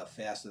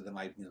faster than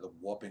light, the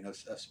warping of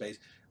space.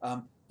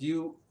 Do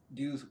you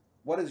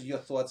what is your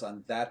thoughts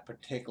on that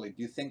particularly?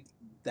 Do you think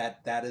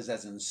that that is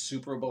as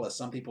insuperable as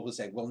some people who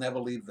say we'll never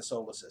leave the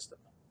solar system?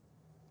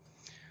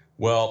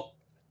 Well,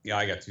 yeah,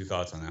 I got two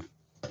thoughts on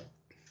that.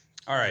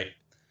 All right.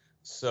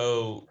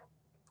 So,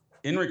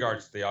 in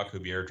regards to the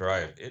Alcubierre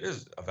drive, it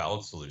is a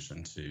valid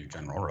solution to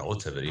general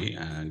relativity,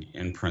 and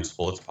in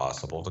principle, it's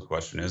possible. The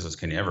question is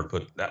can you ever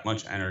put that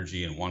much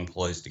energy in one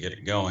place to get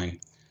it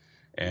going?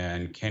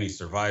 And can you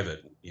survive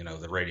it?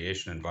 The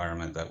radiation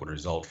environment that would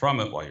result from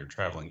it while you're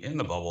traveling in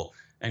the bubble,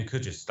 and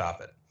could you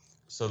stop it?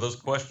 So those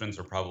questions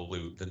are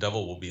probably, the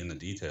devil will be in the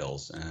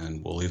details,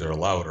 and we'll either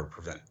allow it or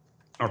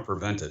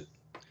prevent it.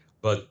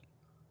 But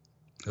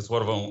that's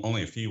one of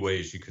only a few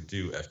ways you could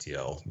do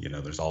FTL.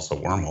 There's also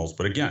wormholes,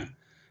 but again,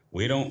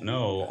 we don't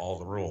know all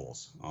the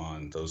rules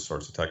on those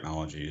sorts of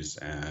technologies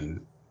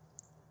and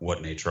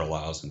what nature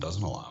allows and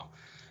doesn't allow.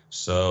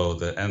 So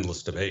the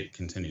endless debate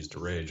continues to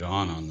rage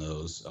on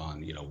those,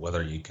 on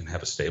whether you can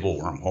have a stable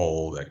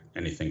wormhole that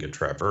anything could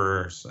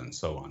traverse and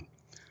so on.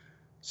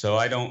 So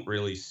I don't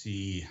really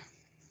see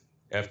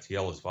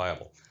FTL as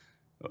viable.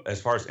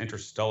 As far as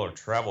interstellar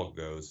travel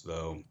goes,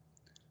 though,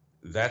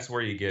 that's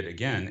where you get,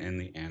 again, in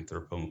the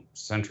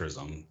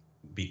anthropocentrism,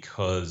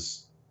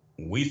 because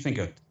we think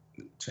of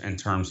in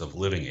terms of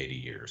living 80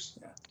 years,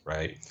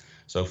 right?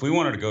 So if we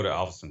wanted to go to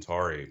Alpha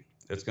Centauri,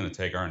 it's going to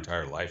take our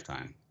entire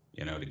lifetime,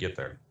 to get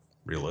there,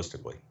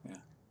 realistically. Yeah.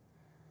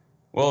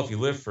 Well, if you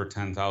live for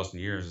 10,000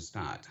 years, it's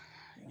not,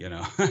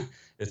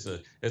 it's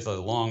a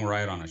long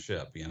ride on a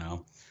ship,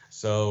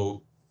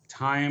 So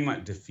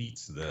time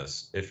defeats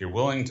this. If you're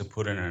willing to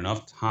put in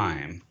enough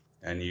time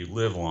and you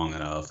live long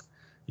enough,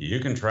 you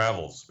can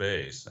travel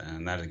space.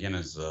 And that, again,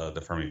 is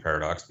the Fermi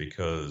paradox,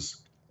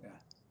 because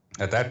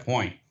at that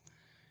point,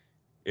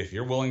 if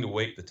you're willing to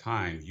wait the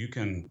time, you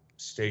can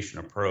station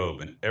a probe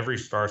in every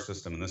star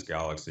system in this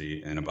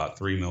galaxy in about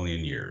 3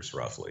 million years,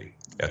 roughly,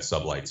 at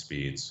sublight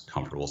speeds,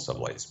 comfortable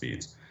sublight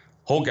speeds.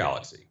 Whole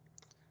galaxy.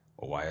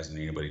 Well, why hasn't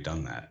anybody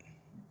done that?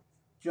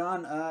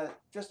 John,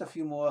 just a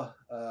few more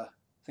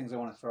things I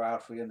want to throw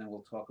out for you, and then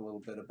we'll talk a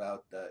little bit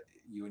about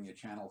you and your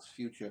channel's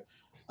future.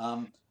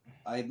 I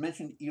had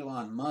mentioned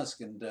Elon Musk,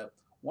 and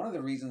one of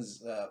the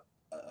reasons,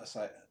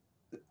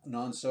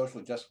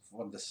 non-social, just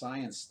from the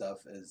science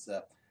stuff, is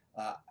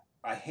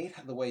I hate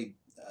the way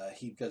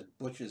he just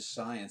butchers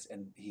science,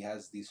 and he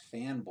has these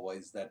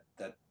fanboys that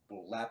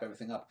will lap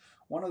everything up.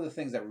 One of the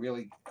things that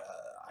really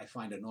I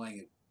find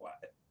annoying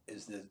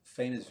is the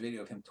famous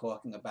video of him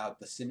talking about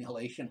the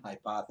simulation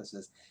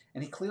hypothesis,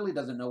 and he clearly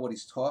doesn't know what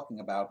he's talking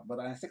about. But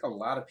I think a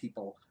lot of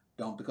people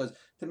don't, because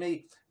to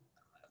me,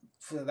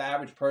 for the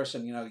average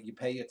person, you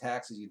pay your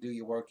taxes, you do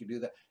your work, you do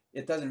that.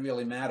 It doesn't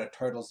really matter.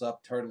 Turtles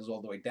up, turtles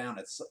all the way down.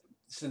 It's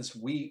since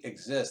we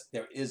exist,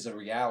 there is a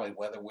reality,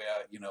 whether we're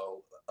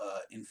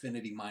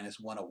infinity minus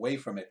one away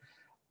from it.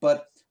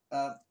 But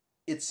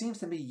it seems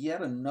to me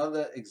yet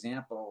another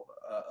example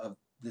of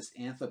this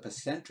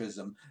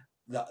anthropocentrism,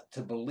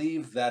 to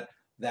believe that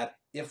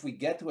if we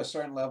get to a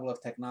certain level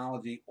of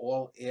technology,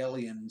 all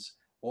aliens,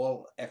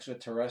 all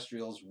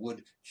extraterrestrials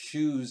would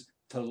choose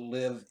to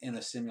live in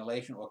a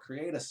simulation or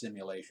create a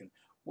simulation.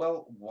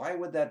 Well, why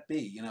would that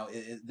be?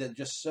 There are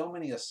just so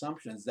many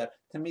assumptions that,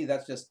 to me,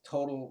 that's just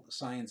total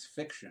science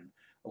fiction.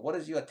 What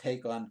is your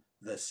take on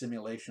the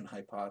simulation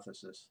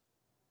hypothesis?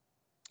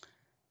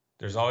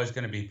 There's always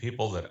going to be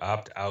people that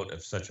opt out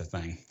of such a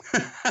thing.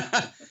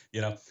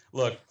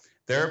 Look,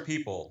 there are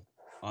people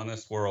on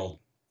this world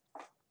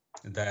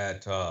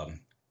that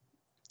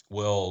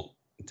will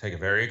take a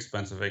very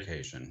expensive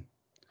vacation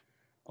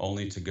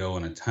only to go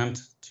and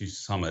attempt to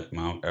summit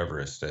Mount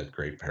Everest at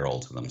great peril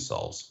to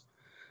themselves.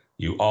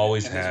 You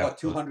always and have... there's, what,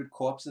 200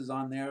 corpses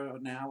on there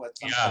now at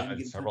some point?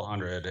 Yeah, several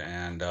hundred,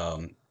 and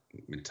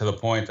to the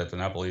point that the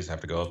Nepalese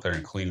have to go up there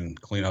and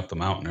clean up the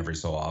mountain every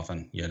so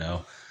often,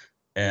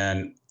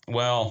 And,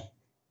 well,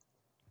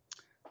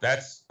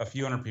 that's a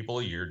few hundred people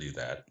a year do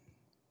that.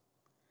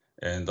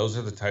 And those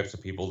are the types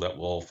of people that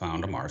will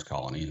found a Mars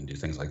colony and do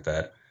things like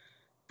that.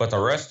 But the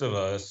rest of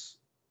us,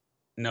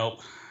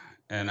 nope.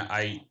 And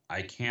I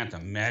can't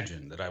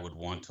imagine that I would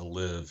want to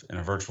live in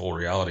a virtual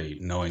reality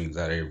knowing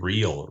that a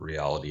real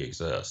reality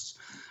exists.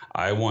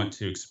 I want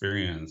to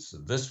experience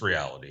this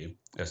reality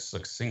as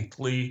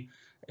succinctly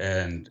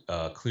and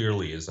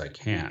clearly as I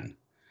can.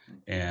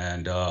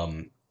 And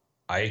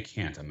I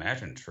can't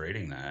imagine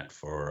trading that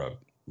for a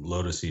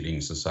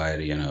lotus-eating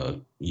society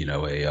and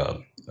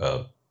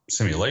a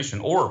simulation,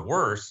 or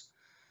worse,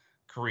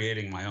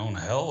 creating my own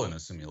hell in a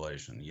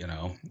simulation.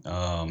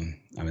 I mean,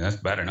 that's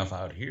bad enough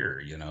out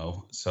here.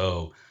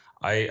 So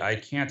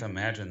I can't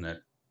imagine that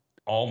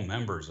all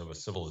members of a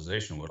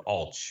civilization would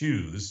all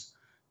choose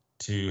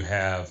to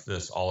have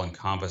this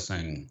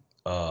all-encompassing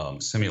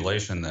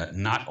simulation that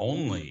not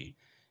only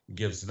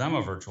gives them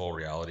a virtual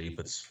reality,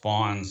 but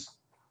spawns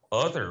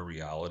other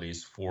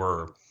realities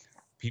for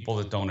people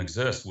that don't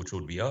exist, which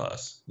would be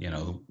us,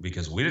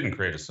 because we didn't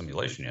create a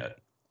simulation yet.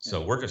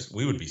 So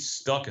we would be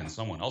stuck in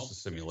someone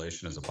else's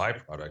simulation as a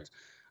byproduct.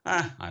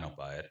 I don't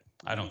buy it.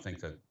 I don't think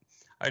that.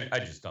 I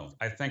just don't.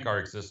 I think our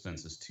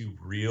existence is too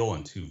real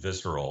and too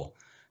visceral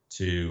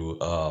to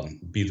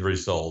be the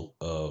result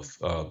of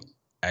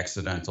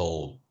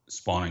accidental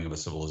spawning of a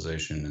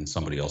civilization in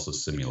somebody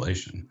else's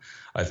simulation.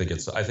 I think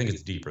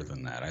it's deeper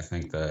than that. I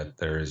think that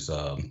there is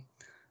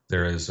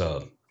there is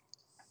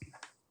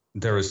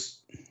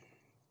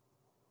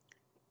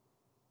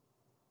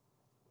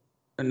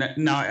and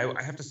now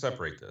I have to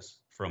separate this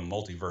from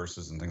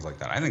multiverses and things like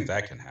that. I think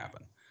that can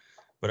happen.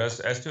 But as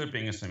to it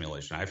being a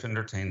simulation, I've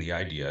entertained the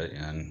idea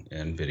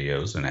in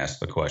videos and asked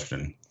the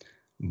question.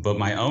 But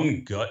my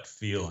own gut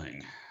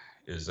feeling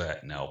is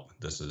that no,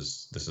 this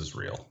is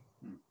real.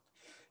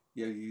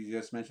 You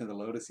just mentioned the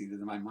Lotus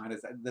Eaters. In my mind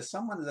is that there's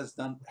someone that's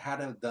had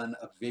to have done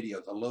a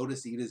video, the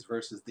Lotus Eaters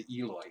versus the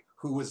Eloi,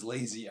 who was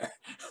lazier.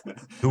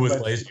 Who was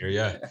lazier?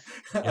 Yeah.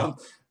 um,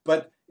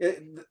 but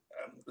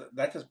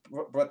that just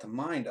brought to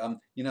mind.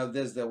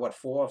 There's the 4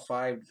 or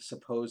 5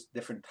 supposed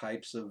different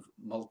types of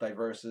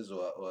multiverses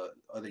or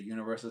other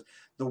universes.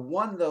 The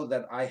one though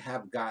that I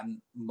have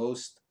gotten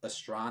most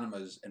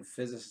astronomers and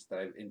physicists that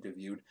I've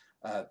interviewed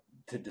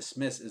to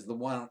dismiss is the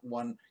one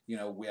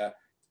where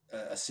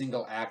a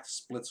single act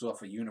splits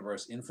off a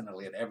universe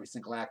infinitely at every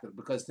single act.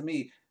 Because to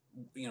me,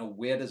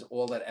 where does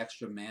all that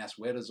extra mass,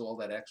 where does all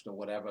that extra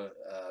whatever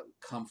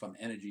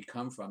energy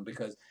come from?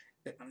 Because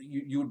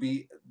you would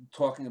be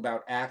talking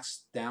about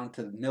acts down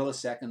to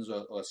milliseconds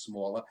or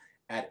smaller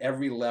at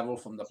every level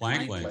from the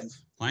Planck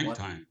length. Planck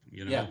time,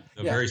 the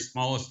very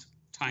smallest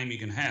time you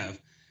can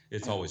have,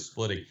 it's always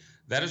splitting.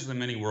 That is the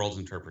many worlds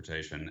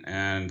interpretation.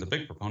 And the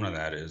big proponent of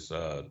that is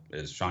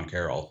Sean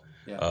Carroll,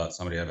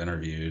 somebody I've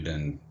interviewed,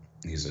 and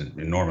he's an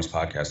enormous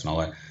podcast and all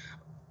that.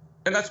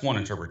 And that's one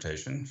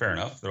interpretation. Fair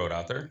enough. Throw it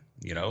out there.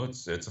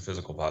 It's a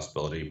physical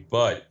possibility,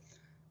 but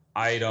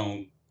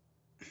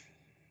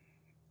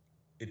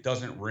it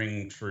doesn't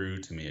ring true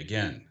to me.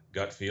 Again,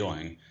 gut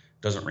feeling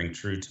doesn't ring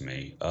true to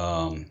me.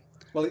 Well,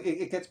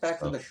 it gets back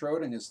to the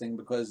Schrodinger's thing,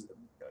 because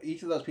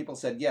each of those people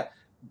said, yeah,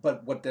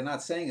 but what they're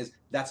not saying is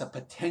that's a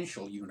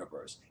potential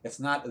universe. It's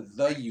not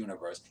the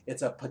universe.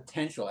 It's a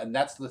potential. And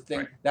that's the thing.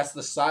 Right. That's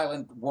the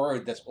silent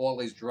word that's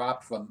always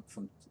dropped from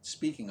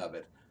speaking of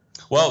it.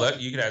 Well,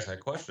 you could ask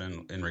that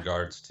question in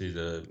regards to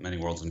the many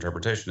worlds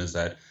interpretation, is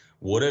that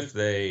what if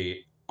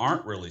they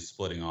aren't really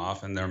splitting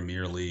off and they're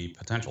merely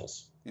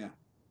potentials? Yeah.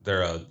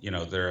 They're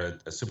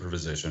a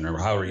superposition, or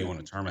however you want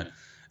to term it.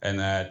 And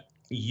that,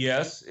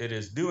 yes, it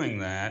is doing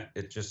that.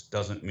 It just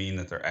doesn't mean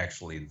that they're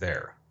actually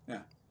there.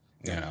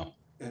 Yeah.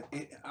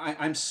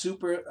 I'm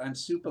super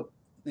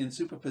in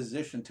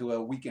superposition to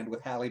A Weekend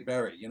with Halle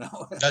Berry.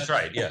 That's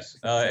right. Yes.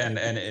 And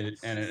it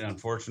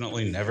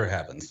unfortunately never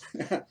happens.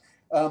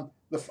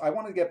 I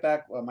want to get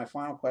back. My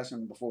final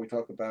question before we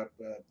talk about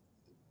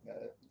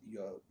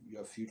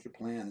your future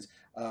plans.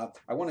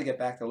 I want to get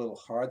back to a little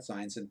hard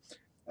science, and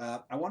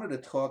I wanted to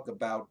talk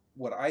about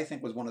what I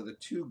think was one of the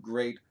 2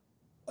 great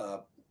I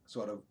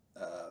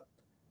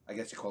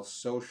guess you call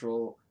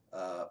social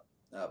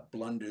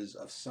blunders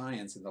of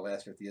science in the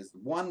last 50 years.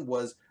 One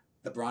was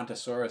the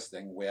Brontosaurus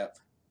thing, where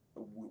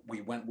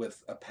we went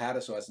with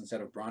Apatosaurus instead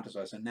of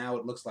Brontosaurus, and now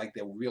it looks like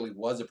there really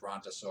was a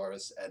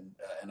Brontosaurus and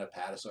an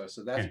Apatosaurus,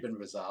 so that's been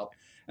resolved.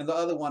 And the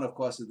other one, of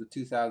course, is the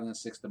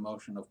 2006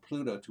 demotion of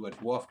Pluto to a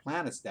dwarf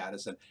planet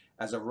status. And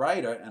as a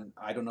writer, and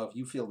I don't know if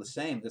you feel the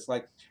same, it's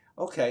like,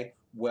 okay,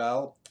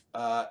 well,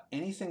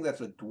 anything that's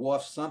a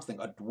dwarf something,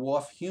 a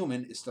dwarf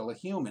human is still a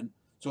human,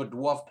 so a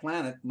dwarf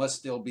planet must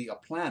still be a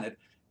planet.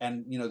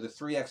 And, the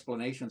 3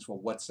 explanations for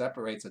what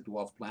separates a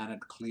dwarf planet,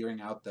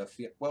 clearing out the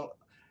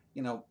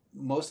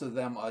most of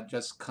them are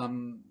just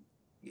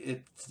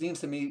it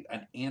seems to me,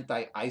 an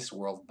anti-ice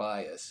world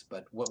bias.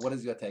 But what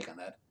is your take on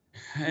that?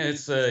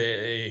 It's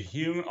a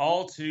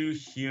all too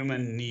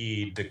human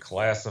need to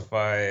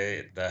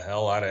classify the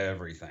hell out of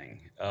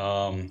everything.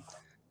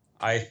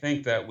 I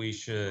think that we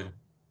should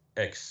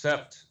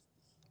accept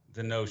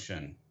the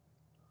notion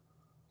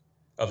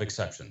of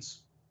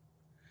exceptions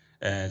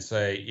and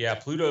say, yeah,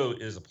 Pluto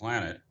is a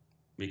planet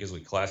because we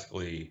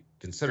classically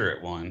consider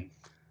it one.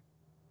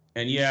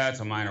 And yeah, it's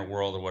a minor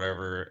world or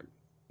whatever,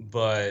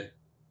 but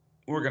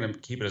we're going to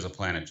keep it as a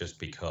planet just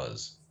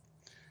because.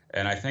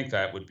 And I think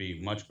that would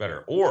be much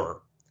better.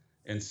 Or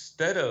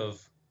instead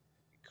of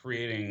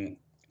creating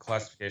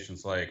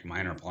classifications like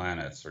minor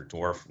planets or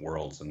dwarf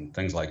worlds and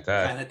things like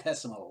that,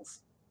 planetesimals.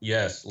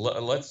 Yes,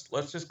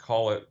 let's just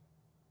call it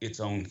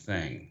its own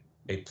thing,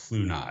 a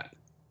plunot,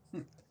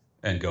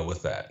 and go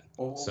with that.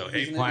 So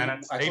 8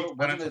 planets, 8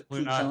 planets of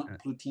plunot.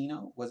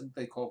 Plutino? Wasn't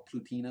they called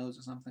Plutinos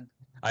or something?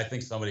 I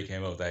think somebody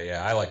came up with that.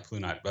 Yeah, I like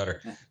plunot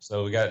better.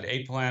 So we got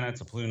 8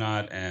 planets, a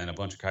plunot, and a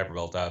bunch of Kuiper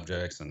Belt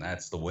objects, and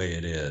that's the way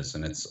it is.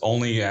 And it's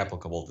only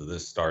applicable to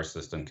this star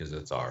system because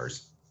it's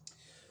ours.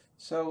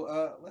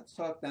 So let's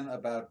talk then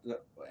about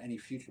any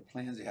future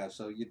plans you have.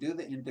 So you do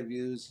the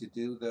interviews, you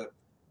do the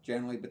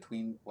generally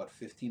between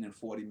 15 and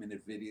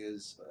 40-minute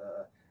videos.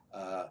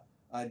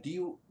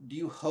 Do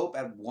you hope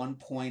at one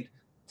point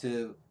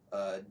to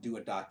do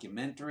a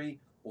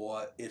documentary,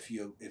 or if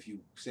you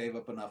save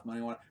up enough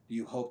money, do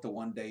you hope to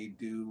one day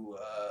do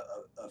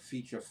a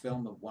feature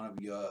film of one of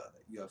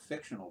your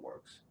fictional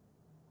works?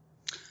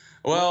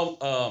 Well,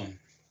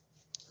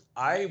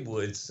 I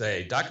would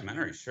say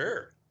documentary,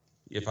 sure.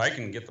 If I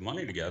can get the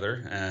money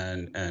together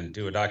and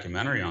do a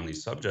documentary on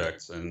these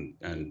subjects and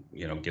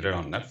get it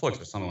on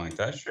Netflix or something like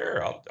that,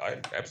 sure, I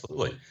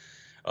absolutely.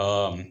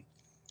 Um,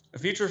 a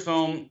feature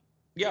film,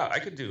 yeah, I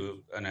could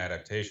do an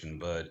adaptation,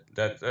 but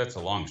that's a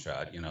long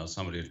shot.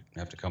 Somebody would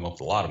have to come up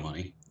with a lot of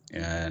money,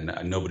 and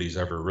nobody's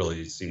ever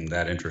really seemed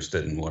that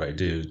interested in what I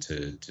do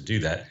to do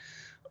that.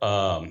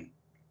 Um,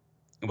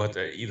 but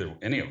either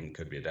any of them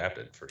could be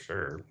adapted for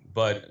sure.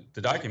 But the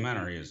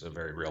documentary is a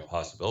very real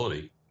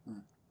possibility.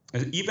 Mm.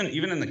 And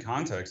even in the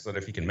context that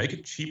if you can make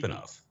it cheap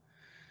enough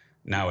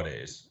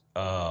nowadays,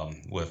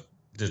 with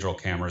digital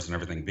cameras and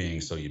everything being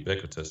so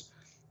ubiquitous,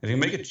 if you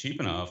make it cheap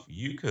enough,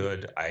 you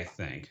could, I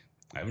think,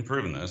 I haven't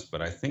proven this,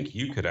 but I think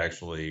you could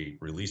actually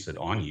release it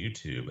on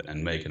YouTube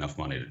and make enough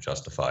money to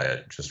justify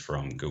it just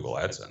from Google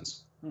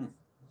AdSense. Hmm.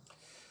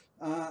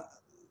 Uh,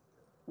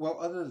 well,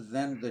 other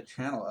than the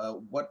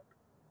channel,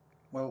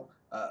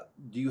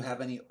 do you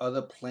have any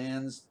other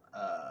plans,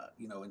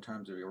 in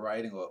terms of your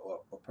writing or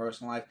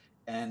personal life?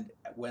 And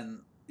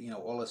when,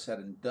 all is said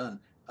and done,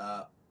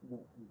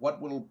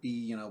 what will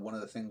be, one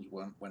of the things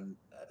when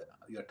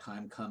your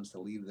time comes to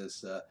leave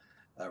this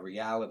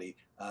reality?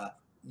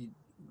 You,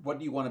 what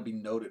do you want to be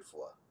noted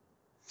for?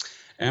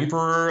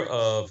 Emperor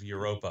of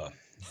Europa.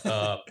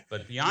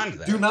 But beyond Do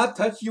that, not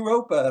touch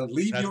Europa.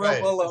 Leave that's Europa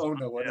right. That's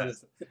alone, or right. what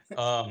is it?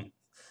 Um,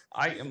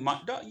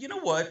 you know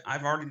what?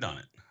 I've already done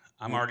it.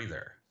 I'm Yeah. already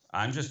there.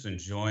 I'm just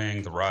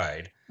enjoying the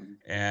ride. Mhm.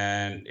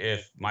 And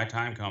if my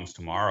time comes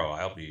tomorrow,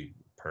 I'll be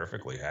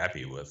perfectly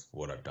happy with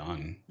what I've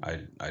done.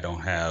 I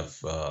don't have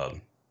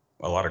a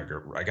lot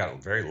of, I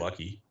got very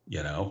lucky,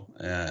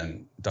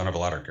 and don't have a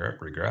lot of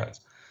regrets.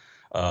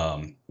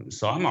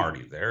 So I'm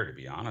already there, to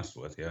be honest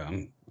with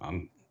you.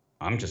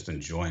 I'm just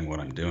enjoying what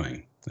I'm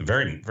doing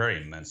very,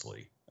 very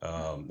immensely.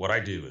 What I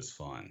do is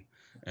fun,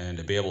 and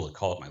to be able to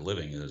call it my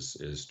living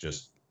is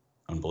just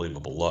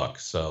unbelievable luck.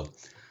 So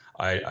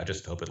I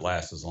just hope it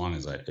lasts as long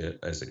as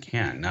it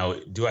can. Now,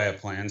 do I have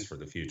plans for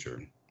the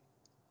future?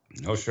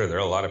 Oh, sure. There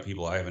are a lot of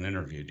people I haven't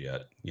interviewed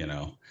yet,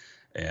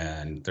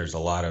 and there's a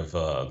lot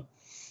of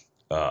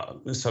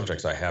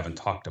subjects I haven't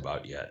talked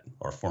about yet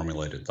or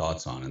formulated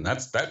thoughts on, and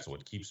that's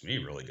what keeps me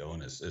really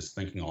going is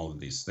thinking all of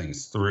these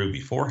things through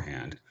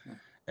beforehand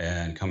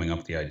and coming up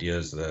with the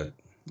ideas that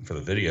for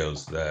the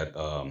videos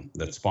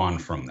that spawn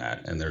from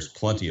that. And there's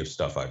plenty of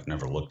stuff I've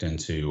never looked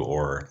into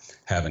or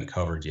haven't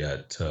covered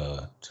yet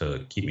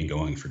to keep me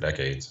going for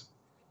decades.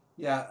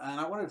 Yeah, and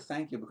I wanted to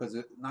thank you because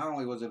not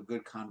only was it a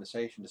good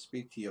conversation to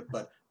speak to you,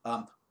 but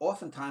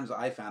oftentimes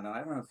I found, and I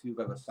don't know if you've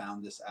ever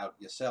found this out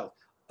yourself,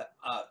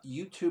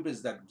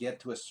 YouTubers that get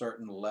to a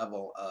certain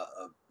level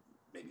of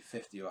maybe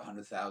 50 or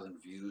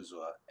 100,000 views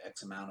or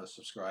X amount of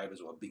subscribers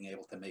or being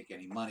able to make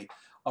any money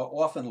are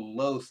often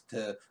loath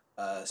to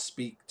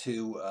speak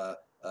to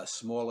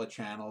smaller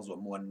channels or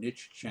more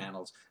niche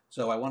channels.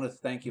 So I want to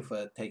thank you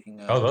for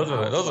taking Oh, an those are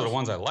hour those are the plus.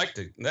 ones I like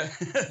to. Yeah,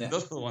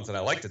 Those are the ones that I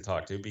like to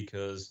talk to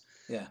because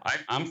yeah,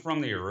 I'm from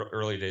the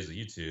early days of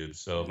YouTube,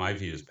 so yeah, my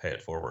view is pay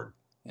it forward.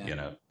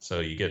 yeah. So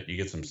you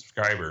get some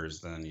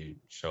subscribers, then you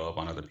show up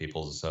on other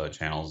people's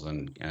channels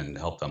and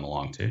help them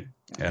along too.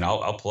 Yeah. And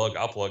I'll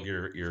plug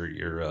your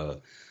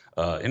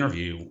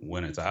interview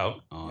when it's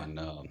out Yeah.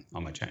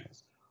 on my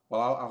channels.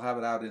 Well, I'll have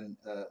it out in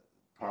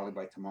probably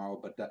by tomorrow.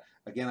 But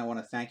again, I want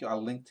to thank you.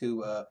 I'll link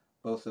to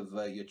both of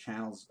your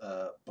channels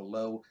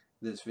below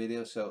this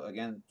video. So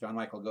again, John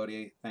Michael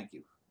Godier, thank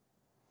you.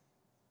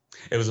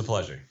 It was a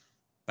pleasure.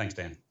 Thanks,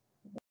 Dan.